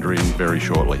Amanda in very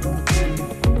shortly.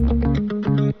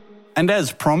 And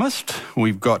as promised,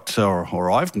 we've got,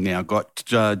 or I've now got,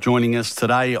 joining us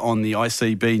today on the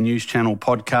ICB News Channel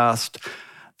podcast,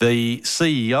 the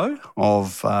CEO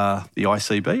of the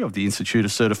ICB, of the Institute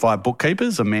of Certified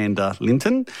Bookkeepers, Amanda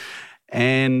Linton.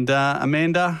 And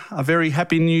Amanda, a very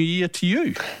happy new year to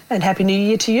you. And happy new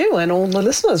year to you and all the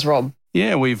listeners, Rob.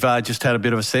 Yeah, we've just had a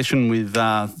bit of a session with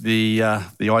the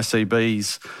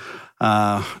ICB's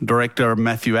Director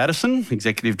Matthew Addison,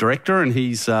 Executive Director, and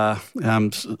he's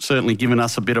certainly given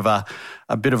us a bit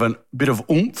of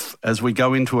oomph as we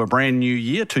go into a brand new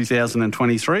year,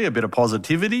 2023. A bit of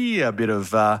positivity, a bit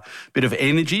of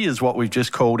energy is what we've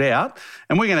just called out,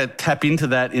 and we're going to tap into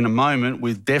that in a moment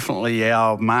with definitely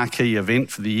our marquee event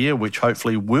for the year, which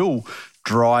hopefully will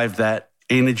drive that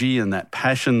energy and that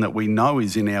passion that we know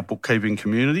is in our bookkeeping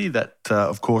community, that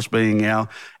of course being our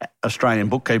Australian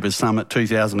Bookkeepers Summit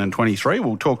 2023.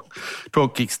 We'll talk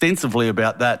extensively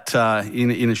about that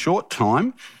in a short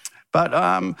time. But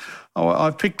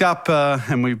I've picked up,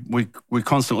 and we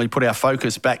constantly put our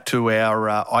focus back to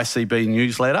our ICB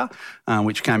newsletter,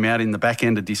 which came out in the back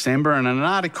end of December, and an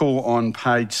article on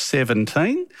page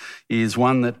 17 is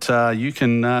one that you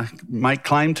can make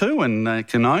claim to and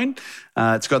can own.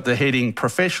 It's got the heading,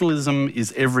 "Professionalism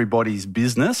is Everybody's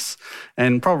Business,"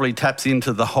 and probably taps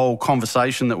into the whole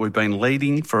conversation that we've been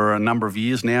leading for a number of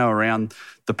years now around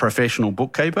the professional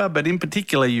bookkeeper. But in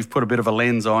particular, you've put a bit of a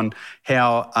lens on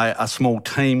how a small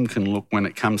team can look when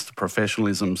it comes to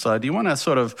professionalism. So do you want to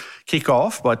sort of kick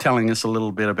off by telling us a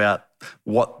little bit about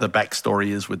what the backstory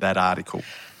is with that article?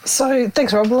 So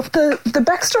thanks, Rob. Well, the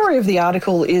backstory of the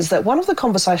article is that one of the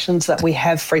conversations that we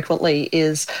have frequently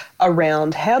is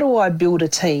around how do I build a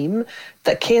team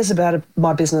that cares about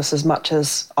my business as much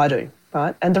as I do,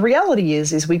 right? And the reality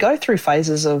is we go through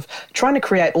phases of trying to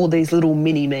create all these little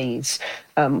mini-me's,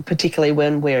 particularly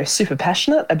when we're super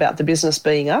passionate about the business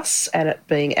being us and it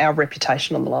being our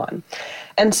reputation on the line.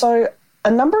 And so a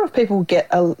number of people get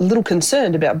a little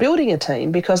concerned about building a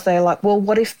team because they're like, well,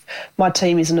 what if my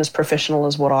team isn't as professional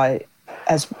as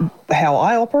how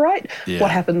I operate? Yeah.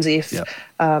 What happens if,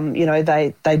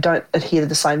 they don't adhere to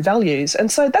the same values?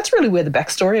 And so that's really where the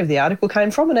backstory of the article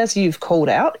came from. And as you've called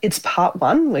out, it's part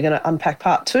one. We're going to unpack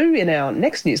part two in our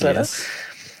next newsletter. Yes.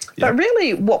 But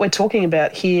really what we're talking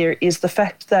about here is the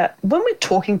fact that when we're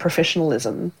talking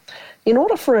professionalism, in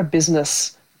order for a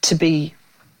business to be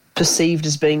perceived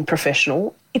as being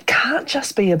professional, it can't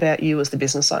just be about you as the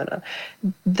business owner.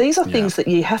 These are things that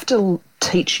you have to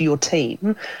teach your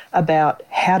team about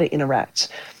how to interact.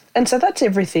 And so that's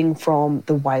everything from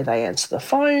the way they answer the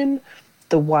phone,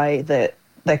 the way that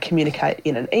they communicate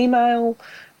in an email,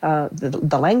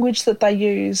 the language that they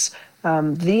use,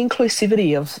 the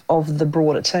inclusivity of the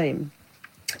broader team.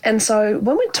 And so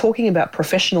when we're talking about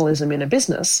professionalism in a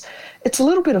business, it's a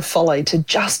little bit of folly to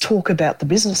just talk about the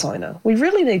business owner. We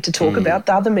really need to talk about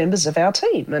the other members of our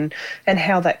team and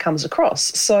how that comes across.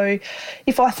 So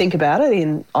if I think about it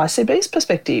in ICB's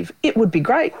perspective, it would be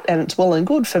great and it's well and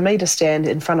good for me to stand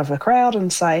in front of a crowd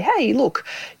and say, hey, look,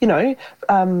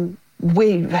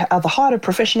 we are the height of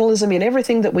professionalism in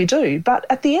everything that we do. But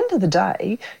at the end of the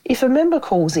day, if a member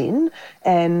calls in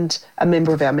and a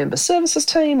member of our member services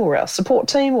team or our support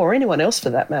team or anyone else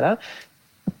for that matter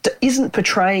isn't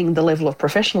portraying the level of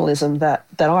professionalism that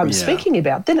I'm speaking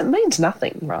about, then it means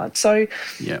nothing, right? So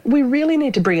we really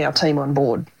need to bring our team on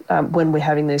board when we're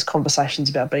having these conversations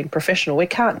about being professional.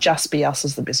 It can't just be us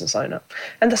as the business owner.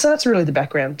 And so that's really the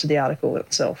background to the article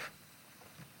itself.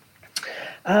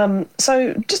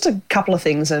 So just a couple of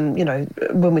things, and,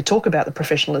 when we talk about the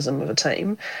professionalism of a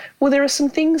team, well, there are some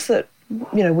things that,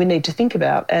 we need to think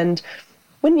about. And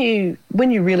when you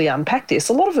really unpack this,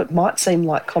 a lot of it might seem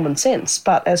like common sense,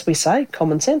 but as we say,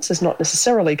 common sense is not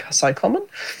necessarily so common.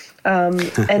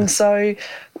 And so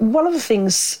one of the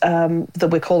things that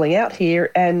we're calling out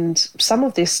here, and some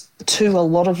of this to a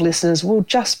lot of listeners will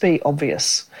just be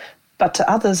obvious, but to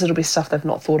others, it'll be stuff they've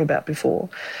not thought about before.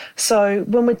 So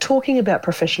when we're talking about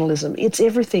professionalism, it's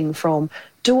everything from,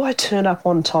 do I turn up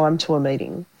on time to a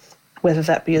meeting, whether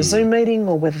that be a Zoom meeting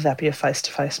or whether that be a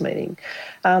face-to-face meeting?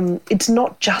 It's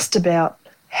not just about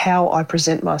how I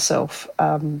present myself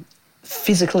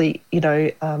physically,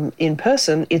 in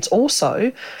person. It's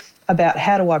also about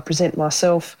how do I present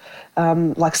myself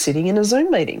like sitting in a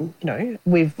Zoom meeting.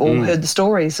 We've all heard the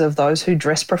stories of those who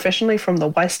dress professionally from the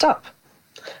waist up.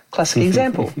 Classic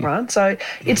example, right? So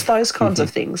it's those kinds of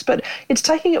things, but it's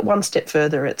taking it one step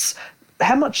further. It's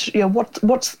how much,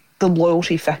 what's the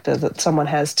loyalty factor that someone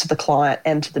has to the client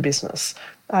and to the business.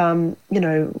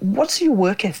 What's your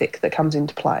work ethic that comes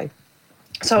into play?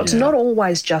 So it's not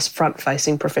always just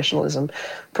front-facing professionalism.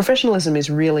 Professionalism is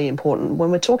really important when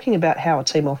we're talking about how a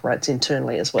team operates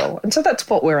internally as well. And so that's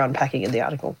what we're unpacking in the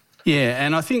article. Yeah,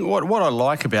 and I think what I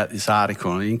like about this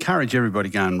article, and I encourage everybody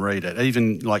to go and read it,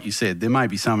 even like you said, there may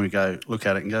be some who go look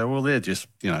at it and go, well, they're just,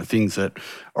 things that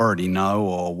already know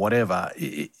or whatever.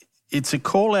 It's a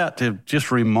call out to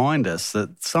just remind us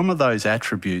that some of those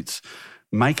attributes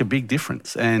make a big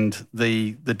difference, and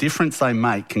the difference they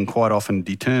make can quite often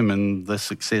determine the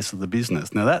success of the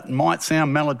business. Now, that might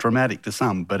sound melodramatic to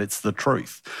some, but it's the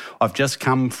truth. I've just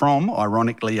come from,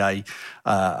 ironically, a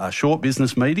short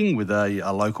business meeting with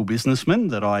a local businessman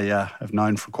that I have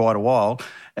known for quite a while,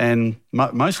 and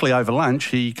mostly over lunch,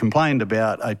 he complained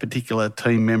about a particular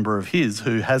team member of his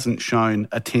who hasn't shown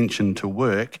attention to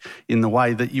work in the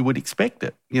way that you would expect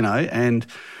it, and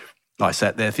I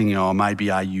sat there thinking, maybe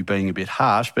are you being a bit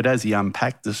harsh? But as he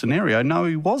unpacked the scenario, no,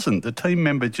 he wasn't. The team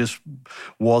member just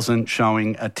wasn't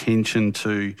showing attention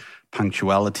to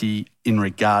punctuality in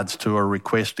regards to a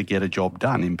request to get a job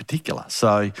done in particular.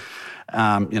 So,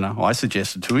 I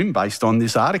suggested to him, based on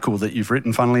this article that you've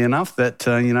written, funnily enough, that,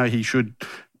 he should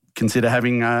consider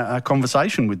having a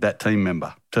conversation with that team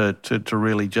member to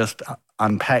really just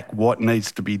unpack what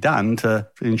needs to be done to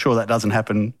ensure that doesn't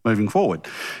happen moving forward.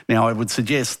 Now, I would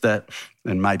suggest that,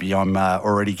 and maybe I'm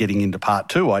already getting into part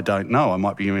two, I don't know, I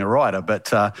might be a writer,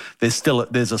 but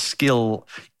there's a skill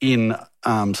in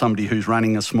somebody who's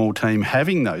running a small team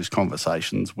having those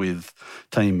conversations with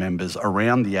team members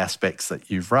around the aspects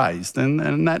that you've raised,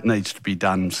 and that needs to be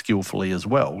done skillfully as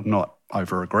well, not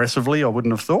over aggressively, I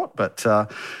wouldn't have thought, but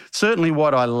certainly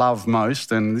what I love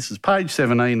most, and this is page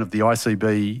 17 of the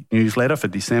ICB newsletter for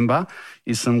December,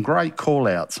 is some great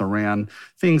call-outs around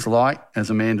things like, as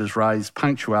Amanda's raised,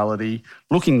 punctuality,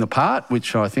 looking the part,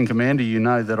 which I think, Amanda, you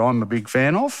know that I'm a big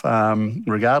fan of,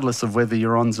 regardless of whether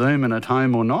you're on Zoom and at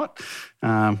home or not.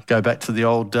 Go back to the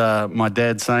old, my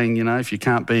dad saying, if you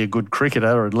can't be a good cricketer,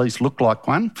 or at least look like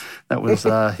one. That was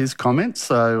his comment.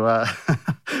 So I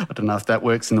don't know if that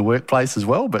works in the workplace as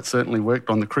well, but certainly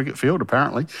worked on the cricket field,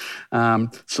 apparently.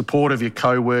 Support of your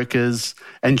co-workers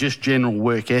and just general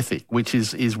work ethic, which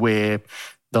is where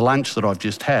the lunch that I've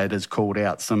just had has called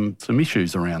out some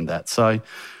issues around that. So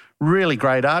really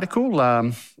great article.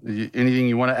 Anything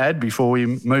you want to add before we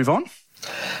move on?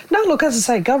 No, look, as I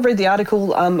say, go read the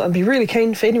article. I'd be really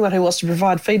keen for anyone who wants to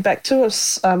provide feedback to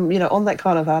us, on that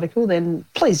kind of article, then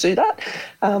please do that.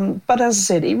 But as I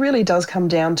said, it really does come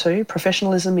down to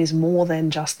professionalism is more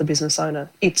than just the business owner.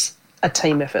 It's a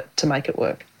team effort to make it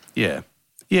work. Yeah,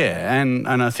 and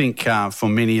I think for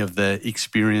many of the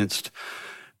experienced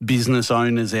business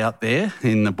owners out there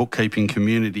in the bookkeeping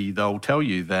community, they'll tell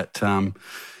you that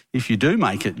if you do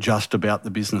make it just about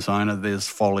the business owner, there's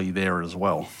folly there as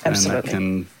well. Absolutely.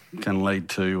 And that can lead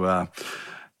to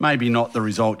maybe not the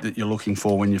result that you're looking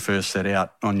for when you first set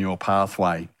out on your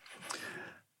pathway.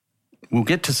 We'll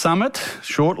get to Summit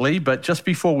shortly, but just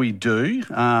before we do,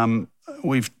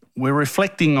 we're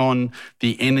reflecting on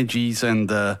the energies and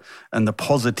the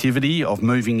positivity of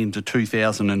moving into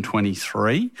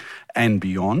 2023 and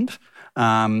beyond.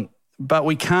 But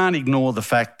we can't ignore the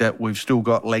fact that we've still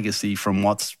got legacy from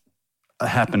what's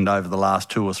happened over the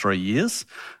last 2 or 3 years,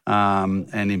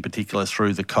 and in particular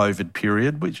through the COVID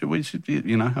period, which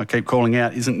I keep calling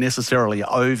out isn't necessarily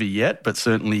over yet, but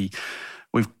certainly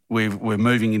we're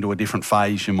moving into a different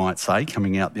phase, you might say,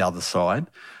 coming out the other side.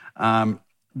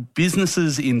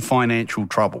 Businesses in financial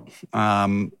trouble.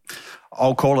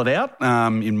 I'll call it out.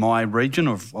 In my region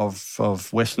of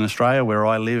Western Australia, where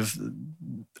I live,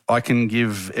 I can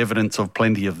give evidence of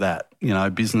plenty of that.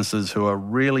 Businesses who are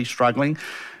really struggling,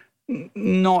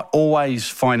 not always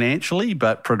financially,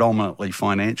 but predominantly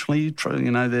financially.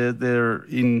 They're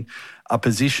in a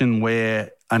position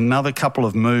where another couple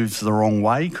of moves the wrong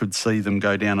way could see them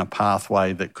go down a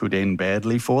pathway that could end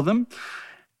badly for them.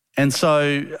 And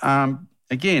so,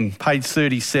 again, page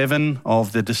 37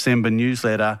 of the December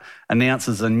newsletter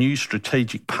announces a new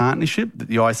strategic partnership that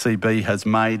the ICB has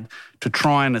made to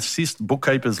try and assist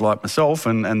bookkeepers like myself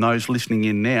and those listening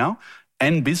in now,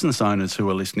 and business owners who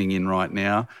are listening in right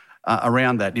now,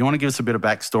 around that. Do you want to give us a bit of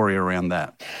backstory around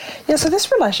that? Yeah, so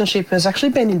this relationship has actually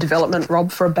been in development,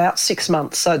 Rob, for about 6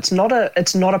 months. So it's not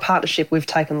a partnership we've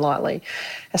taken lightly.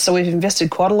 So we've invested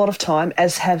quite a lot of time,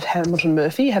 as have Hamilton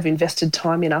Murphy, have invested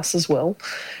time in us as well,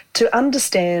 to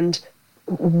understand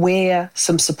where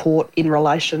some support in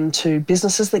relation to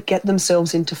businesses that get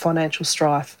themselves into financial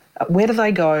strife Where do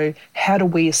they go? How do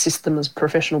we assist them as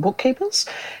professional bookkeepers?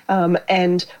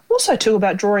 And also too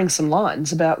about drawing some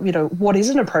lines about, what is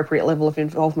an appropriate level of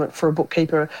involvement for a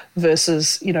bookkeeper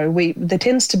versus, there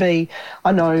tends to be,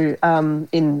 I know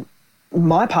in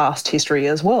my past history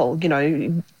as well,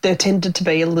 there tended to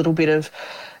be a little bit of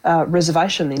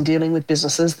reservation in dealing with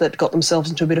businesses that got themselves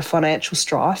into a bit of financial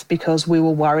strife because we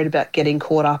were worried about getting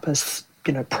caught up as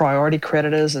priority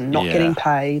creditors and not getting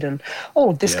paid and all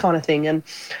of this kind of thing. And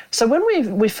so when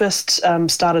we first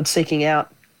started seeking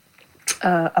out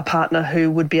a partner who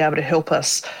would be able to help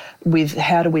us with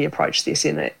how do we approach this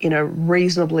in a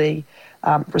reasonably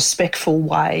respectful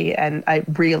way and a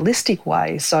realistic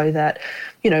way so that,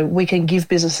 we can give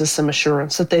businesses some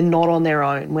assurance that they're not on their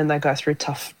own when they go through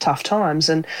tough times.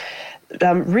 And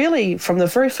really, from the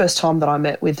very first time that I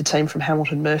met with the team from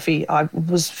Hamilton Murphy, I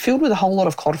was filled with a whole lot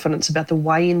of confidence about the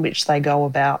way in which they go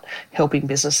about helping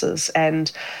businesses.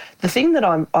 And the thing that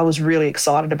I was really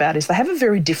excited about is they have a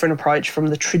very different approach from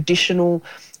the traditional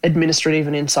administrative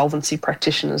and insolvency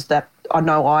practitioners that I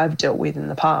know I've dealt with in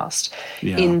the past,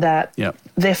 in that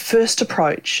their first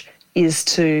approach is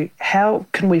to how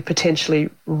can we potentially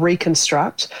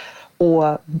reconstruct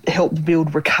or help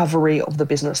build recovery of the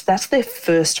business. That's their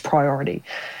first priority.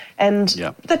 And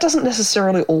that doesn't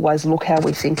necessarily always look how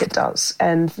we think it does.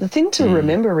 And the thing to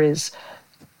remember is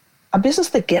a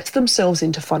business that gets themselves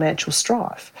into financial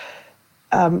strife,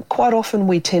 quite often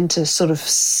we tend to sort of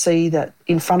see that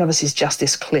in front of us is just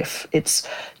this cliff. It's,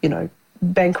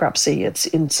 bankruptcy, it's,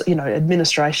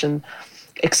 administration,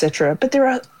 etc. But there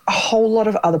are a whole lot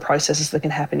of other processes that can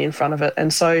happen in front of it.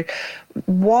 And so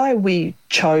why we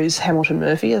chose Hamilton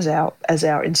Murphy as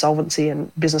our insolvency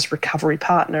and business recovery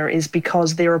partner is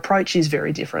because their approach is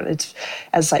very different. It's,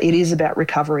 as I say, it is about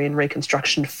recovery and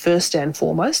reconstruction first and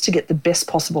foremost to get the best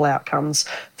possible outcomes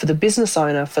for the business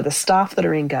owner, for the staff that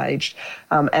are engaged,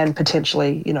 and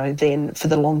potentially, then for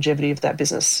the longevity of that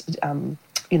business,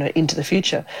 into the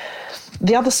future.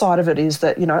 The other side of it is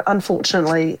that,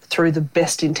 unfortunately, through the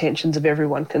best intentions of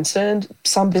everyone concerned,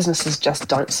 some businesses just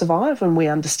don't survive, and we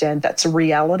understand that's a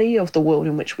reality of the world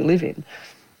in which we live in.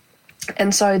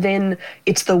 And so then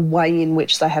it's the way in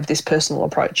which they have this personal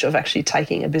approach of actually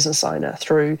taking a business owner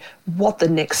through what the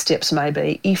next steps may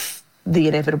be if the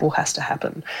inevitable has to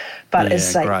happen. But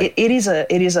as I say,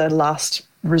 it is a last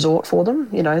resort for them.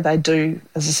 They do,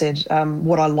 as I said,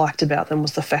 what I liked about them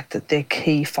was the fact that their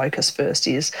key focus first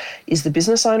is the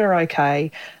business owner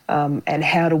okay, and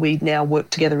how do we now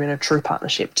work together in a true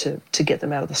partnership to get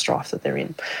them out of the strife that they're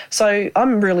in. So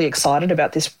I'm really excited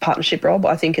about this partnership, Rob.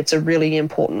 I think it's a really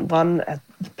important one,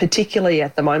 particularly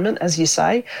at the moment, as you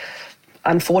say.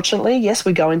 Unfortunately, yes,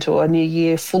 we go into a new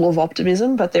year full of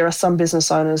optimism, but there are some business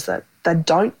owners that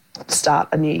don't start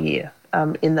a new year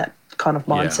in that kind of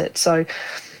mindset. So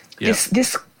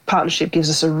this partnership gives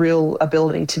us a real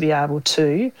ability to be able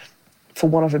to, for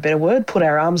want of a better word, put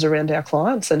our arms around our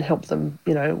clients and help them,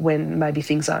 when maybe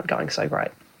things aren't going so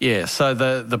great. Yeah, so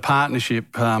the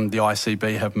partnership the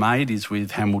ICB have made is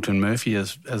with Hamilton Murphy,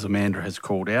 as Amanda has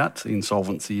called out.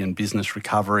 Insolvency and business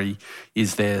recovery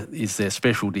is their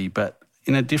specialty, but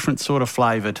in a different sort of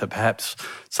flavour to perhaps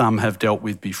some have dealt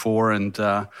with before, and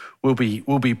we'll be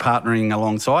partnering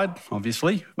alongside,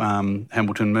 obviously.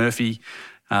 Hamilton Murphy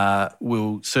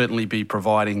will certainly be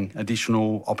providing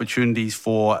additional opportunities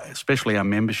for especially our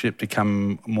membership to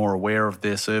become more aware of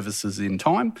their services in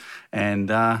time, and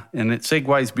it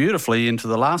segues beautifully into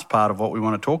the last part of what we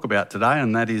want to talk about today,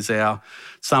 and that is our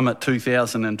Summit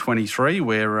 2023,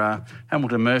 where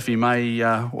Hamilton Murphy may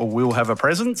or will have a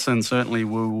presence, and certainly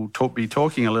we'll be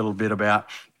talking a little bit about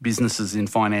businesses in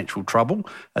financial trouble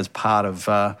as part of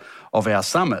our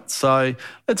summit. So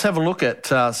let's have a look at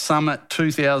Summit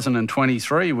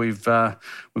 2023. We've got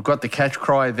the catch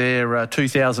cry there,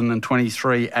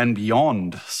 2023 and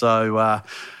beyond. So a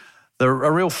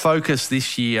real focus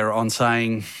this year on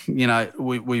saying,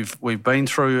 we've been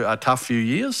through a tough few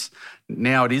years.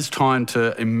 Now it is time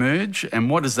to emerge, and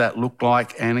what does that look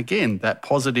like? And again, that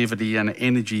positivity and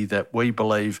energy that we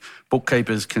believe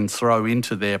bookkeepers can throw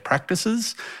into their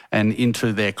practices and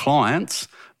into their clients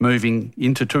moving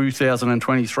into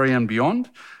 2023 and beyond.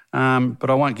 But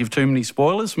I won't give too many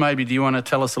spoilers. Maybe do you want to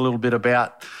tell us a little bit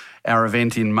about our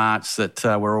event in March that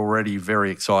we're already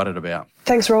very excited about?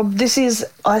 Thanks, Rob. This is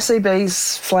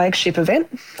ICB's flagship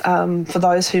event. For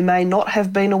those who may not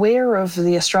have been aware of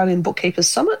the Australian Bookkeepers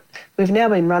Summit, we've now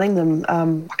been running them,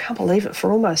 I can't believe it,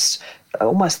 for almost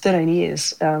almost 13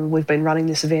 years, we've been running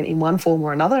this event in one form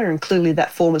or another, and clearly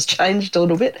that form has changed a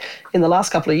little bit in the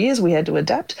last couple of years. We had to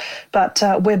adapt, but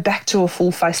we're back to a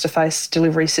full face-to-face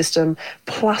delivery system,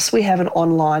 plus we have an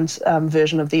online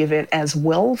version of the event as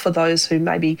well for those who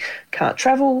maybe can't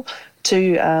travel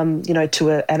to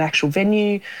an actual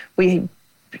venue. We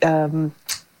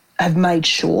have made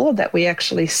sure that we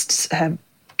actually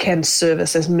can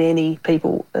service as many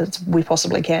people as we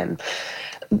possibly can.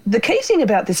 The key thing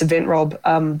about this event, Rob,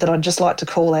 that I'd just like to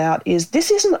call out is this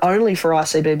isn't only for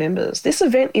ICB members. This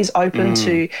event is open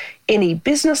to any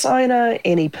business owner,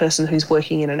 any person who's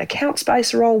working in an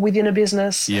accounts-based role within a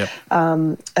business. Yep.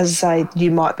 As I say, you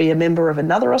might be a member of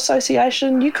another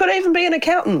association. You could even be an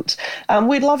accountant.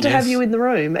 We'd love to have you in the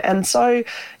room. And so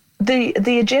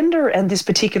the agenda and this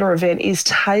particular event is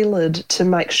tailored to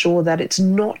make sure that it's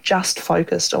not just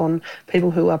focused on people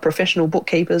who are professional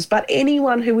bookkeepers, but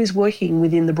anyone who is working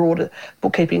within the broader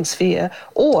bookkeeping sphere,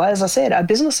 or, as I said, a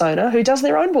business owner who does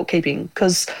their own bookkeeping.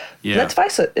 Because let's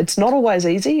face it, it's not always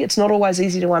easy. It's not always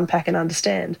easy to unpack and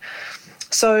understand.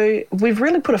 So we've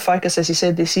really put a focus, as you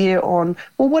said, this year on,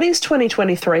 well, what is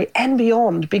 2023 and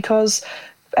beyond? Because,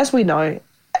 as we know,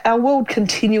 our world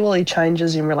continually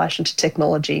changes in relation to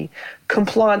technology.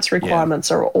 Compliance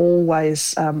requirements are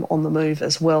always on the move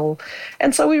as well.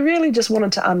 And so we really just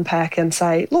wanted to unpack and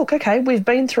say, look, okay, we've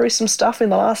been through some stuff in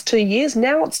the last 2 years.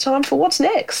 Now it's time for what's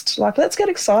next. Like, let's get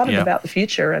excited about the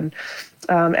future. And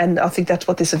I think that's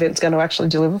what this event's going to actually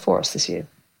deliver for us this year.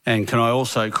 And can I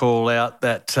also call out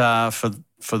that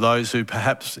for those who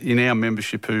perhaps in our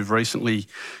membership who've recently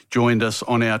joined us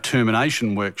on our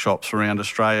termination workshops around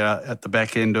Australia at the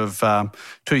back end of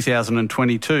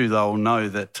 2022, they'll know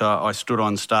that I stood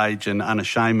on stage and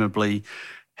unashamedly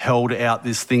held out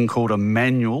this thing called a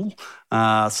manual,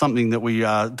 something that we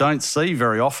don't see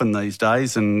very often these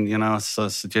days. And, I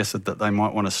suggested that they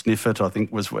might want to sniff it, I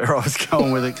think was where I was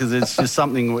going with it, because it's just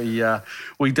something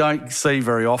we don't see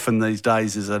very often these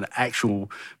days, is an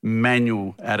actual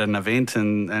manual at an event.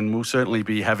 And we'll certainly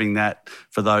be having that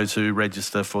for those who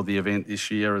register for the event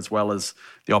this year, as well as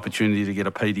the opportunity to get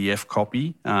a PDF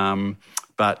copy.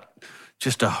 But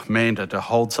just Amanda, to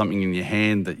hold something in your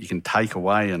hand that you can take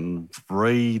away and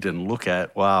read and look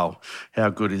at, wow, how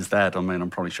good is that? I mean,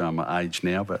 I'm probably showing my age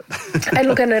now, but... And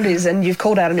look, and it is, and you've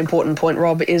called out an important point,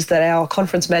 Rob, is that our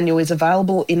conference manual is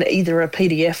available in either a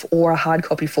PDF or a hard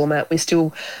copy format. We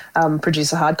still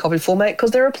produce a hard copy format because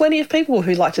there are plenty of people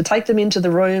who like to take them into the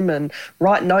room and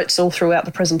write notes all throughout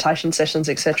the presentation sessions,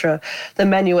 etc. The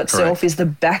manual itself is the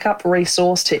backup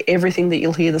resource to everything that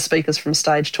you'll hear the speakers from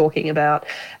stage talking about,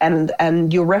 and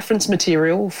your reference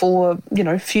material for,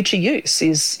 future use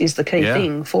is the key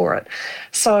thing for it.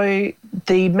 So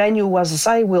the manual, as I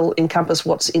say, will encompass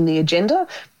what's in the agenda.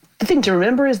 The thing to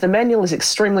remember is the manual is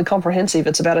extremely comprehensive.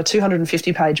 It's about a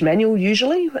 250-page manual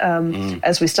usually.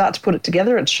 As we start to put it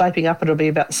together, it's shaping up. It'll be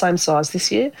about the same size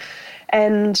this year.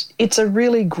 And it's a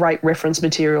really great reference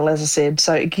material, as I said.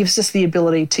 So it gives us the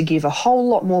ability to give a whole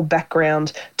lot more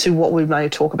background to what we may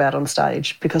talk about on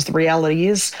stage, because the reality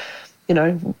is,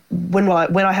 when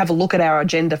I have a look at our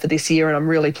agenda for this year, and I'm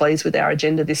really pleased with our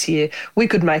agenda this year, we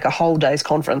could make a whole day's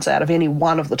conference out of any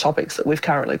one of the topics that we've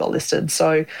currently got listed.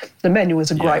 So the manual is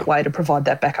a great way to provide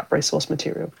that backup resource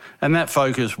material. And that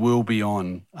focus will be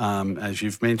on, as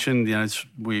you've mentioned,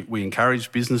 we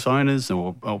encourage business owners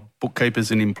or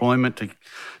bookkeepers in employment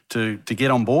to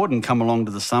get on board and come along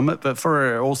to the summit, but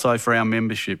also for our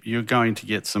membership, you're going to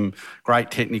get some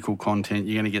great technical content.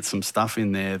 You're going to get some stuff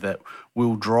in there that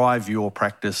will drive your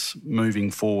practice moving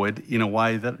forward in a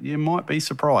way that you might be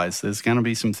surprised. There's going to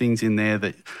be some things in there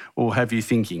that will have you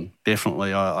thinking.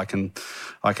 Definitely, I can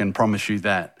promise you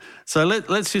that. So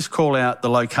let's just call out the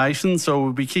location. So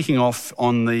we'll be kicking off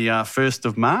on the 1st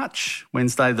of March,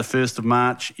 Wednesday the 1st of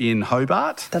March in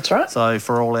Hobart. That's right. So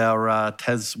for all our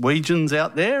Taswegians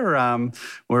out there,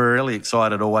 we're really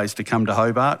excited always to come to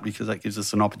Hobart, because that gives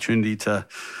us an opportunity to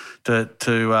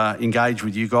engage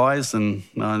with you guys, and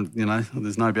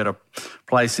there's no better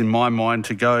place in my mind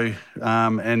to go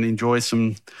and enjoy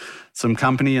some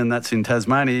company, and that's in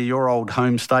Tasmania, your old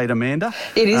home state, Amanda.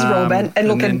 It is, Rob, and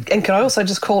look, and can I also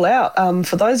just call out,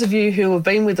 for those of you who have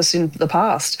been with us in the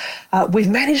past, we've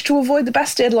managed to avoid the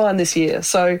BAS deadline this year.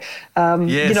 So,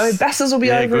 BASs will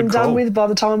be over and done with by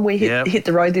the time we hit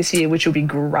the road this year, which will be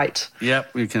great.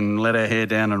 Yep, we can let our hair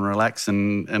down and relax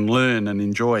and learn and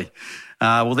enjoy.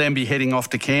 We'll then be heading off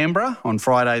to Canberra on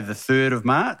Friday the 3rd of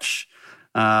March.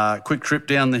 Quick trip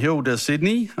down the hill to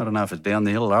Sydney. I don't know if it's down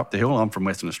the hill or up the hill. I'm from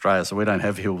Western Australia, so we don't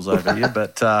have hills over here.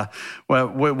 But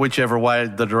whichever way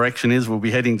the direction is, we'll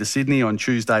be heading to Sydney on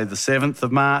Tuesday the 7th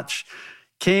of March.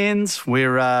 Cairns,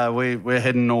 we're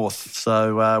heading north,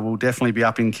 so we'll definitely be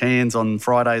up in Cairns on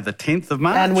Friday the 10th of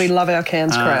March. And we love our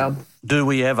Cairns crowd. Do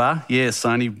we ever? Yes,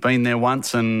 only been there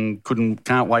once and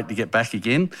can't wait to get back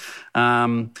again.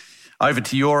 Over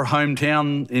to your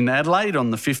hometown in Adelaide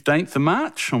on the 15th of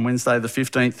March, on Wednesday the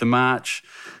 15th of March.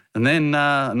 And then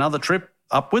another trip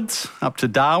upwards, up to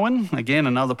Darwin. Again,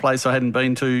 another place I hadn't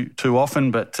been to too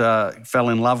often, but fell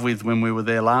in love with when we were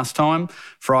there last time.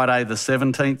 Friday the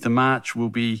 17th of March, we'll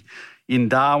be in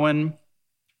Darwin.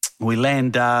 We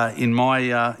land in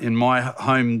my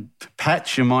home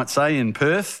patch, you might say, in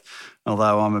Perth,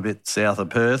 although I'm a bit south of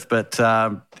Perth, but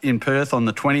in Perth on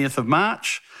the 20th of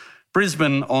March.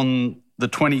 Brisbane on the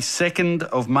 22nd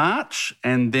of March,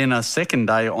 and then a second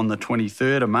day on the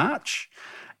 23rd of March.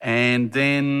 And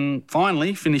then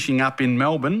finally finishing up in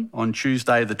Melbourne on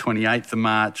Tuesday the 28th of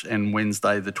March and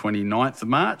Wednesday the 29th of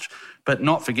March. But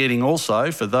not forgetting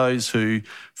also, for those who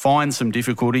find some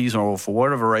difficulties or for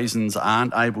whatever reasons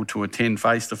aren't able to attend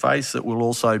face-to-face, that we'll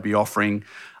also be offering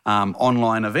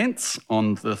online events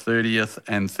on the 30th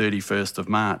and 31st of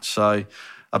March. So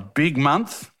a big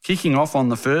month, kicking off on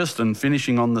the 1st and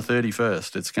finishing on the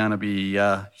 31st. It's going to be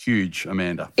huge,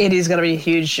 Amanda. It is going to be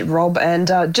huge, Rob. And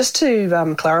just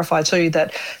to clarify too,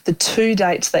 that the 2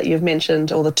 dates that you've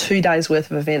mentioned, or the 2 days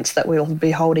worth of events that we'll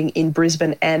be holding in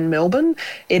Brisbane and Melbourne,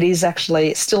 it is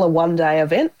actually still a 1-day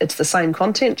event. It's the same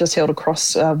content, just held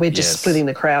across, we're just splitting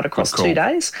the crowd across 2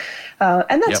 days.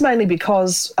 And that's mainly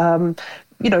because, one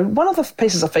of the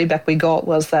pieces of feedback we got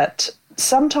was that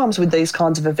sometimes with these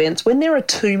kinds of events, when there are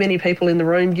too many people in the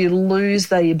room, you lose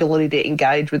the ability to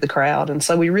engage with the crowd. And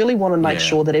so we really want to make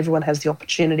sure that everyone has the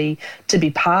opportunity to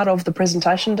be part of the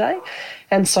presentation day.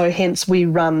 And so hence we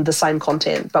run the same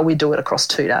content, but we do it across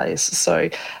 2 days. So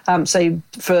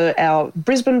for our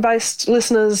Brisbane-based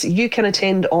listeners, you can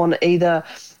attend on either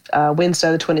Wednesday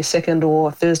the 22nd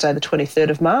or Thursday the 23rd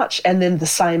of March, and then the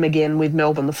same again with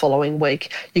Melbourne the following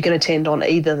week. You can attend on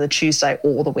either the Tuesday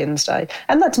or the Wednesday,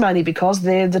 and that's mainly because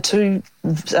they're the two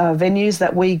venues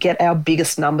that we get our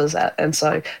biggest numbers at. And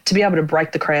so to be able to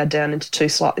break the crowd down into 2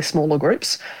 slightly smaller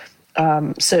groups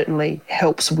certainly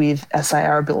helps with,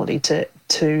 our ability to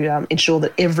ensure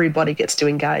that everybody gets to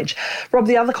engage. Rob,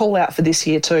 the other call out for this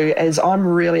year too is I'm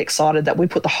really excited that we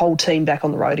put the whole team back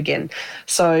on the road again.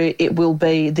 So it will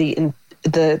be the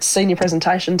senior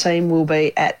presentation team will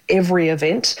be at every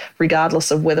event,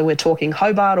 regardless of whether we're talking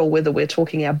Hobart or whether we're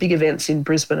talking our big events in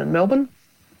Brisbane and Melbourne.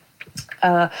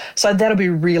 So that'll be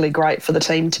really great for the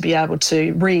team to be able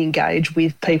to re-engage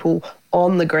with people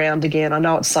on the ground again. I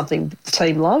know it's something the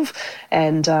team love,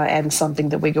 and something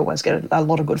that we always get a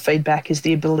lot of good feedback is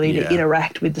the ability to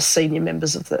interact with the senior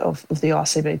members of the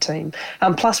ICB team.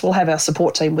 Plus, we'll have our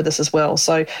support team with us as well.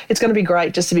 So it's going to be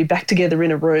great just to be back together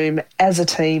in a room as a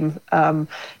team,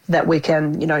 that we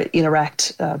can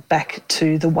interact back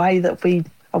to the way that we,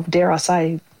 dare I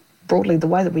say, broadly the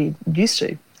way that we used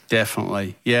to.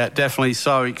 Definitely. Yeah, definitely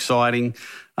so exciting.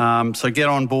 So get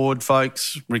on board,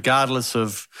 folks, regardless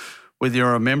of whether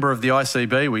you're a member of the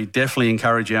ICB. We definitely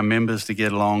encourage our members to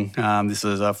get along. This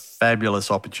is a fabulous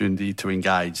opportunity to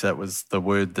engage. That was the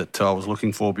word that I was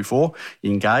looking for before,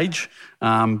 engage.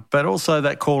 But also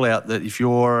that call out that if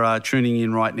you're tuning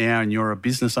in right now and you're a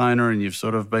business owner and you've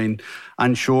sort of been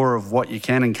unsure of what you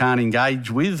can and can't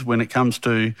engage with when it comes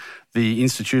to the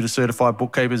Institute of Certified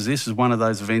Bookkeepers, this is one of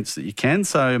those events that you can.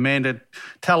 So, Amanda,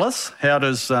 tell us, how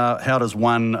does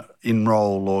one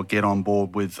enrol or get on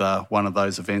board with one of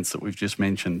those events that we've just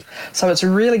mentioned? So it's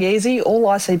really easy. All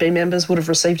ICB members would have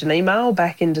received an email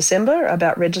back in December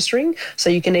about registering. So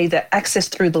you can either access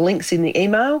through the links in the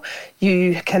email,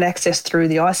 you can access through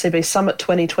the ICB Summit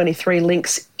 2023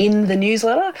 links in the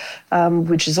newsletter,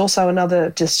 which is also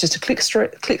another, just a click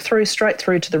through straight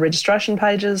through to the registration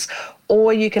pages,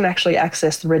 or you can actually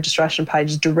access the registration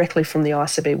pages directly from the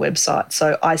ICB website,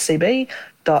 so icb.org.au.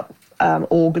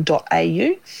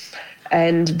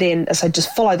 And then, as I say,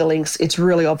 just follow the links. It's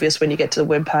really obvious when you get to the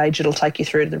webpage. It'll take you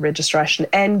through to the registration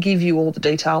and give you all the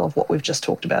detail of what we've just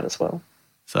talked about as well.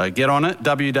 So get on it,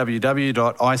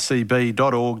 www.icb.org.au.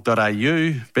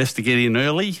 Best to get in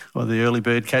early, or the early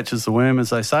bird catches the worm, as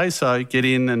they say. So get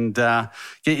in and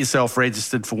get yourself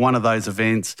registered for one of those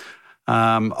events.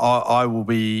 I will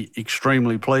be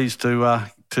extremely pleased to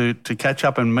catch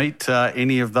up and meet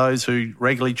any of those who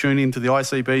regularly tune into the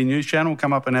ICB news channel.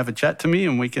 Come up and have a chat to me,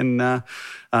 and we can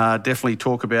definitely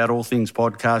talk about all things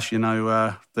podcast.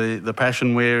 The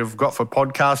passion we've got for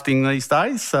podcasting these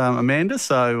days, Amanda.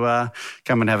 So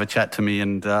come and have a chat to me,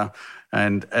 and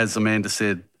as Amanda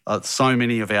said, so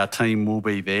many of our team will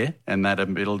be there, and that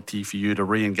ability for you to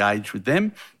re-engage with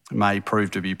them may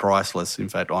prove to be priceless. In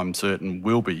fact, I'm certain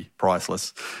will be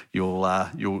priceless. You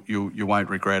won't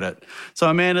regret it. So,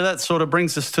 Amanda, that sort of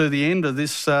brings us to the end of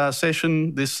this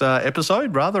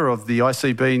episode of the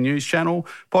ICB News Channel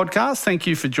podcast. Thank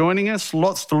you for joining us.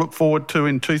 Lots to look forward to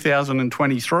in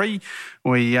 2023.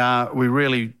 We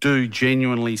really do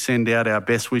genuinely send out our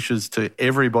best wishes to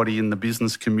everybody in the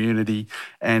business community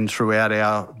and throughout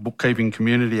our bookkeeping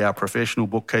community, our professional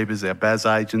bookkeepers, our BAS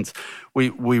agents. We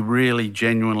really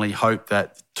genuinely hope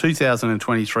that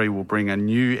 2023 will bring a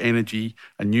new energy,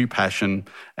 a new passion,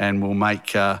 and will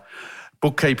make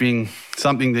bookkeeping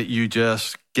something that you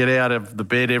just get out of the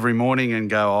bed every morning and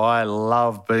go, I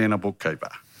love being a bookkeeper.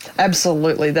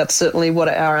 Absolutely. That's certainly what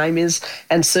our aim is,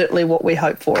 and certainly what we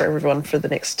hope for everyone for the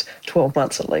next 12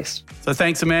 months at least. So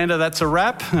thanks, Amanda. That's a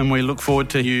wrap, and we look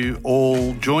forward to you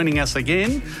all joining us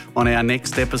again on our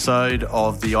next episode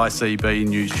of the ICB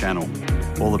News Channel.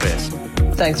 All the best.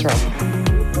 Thanks, Rob.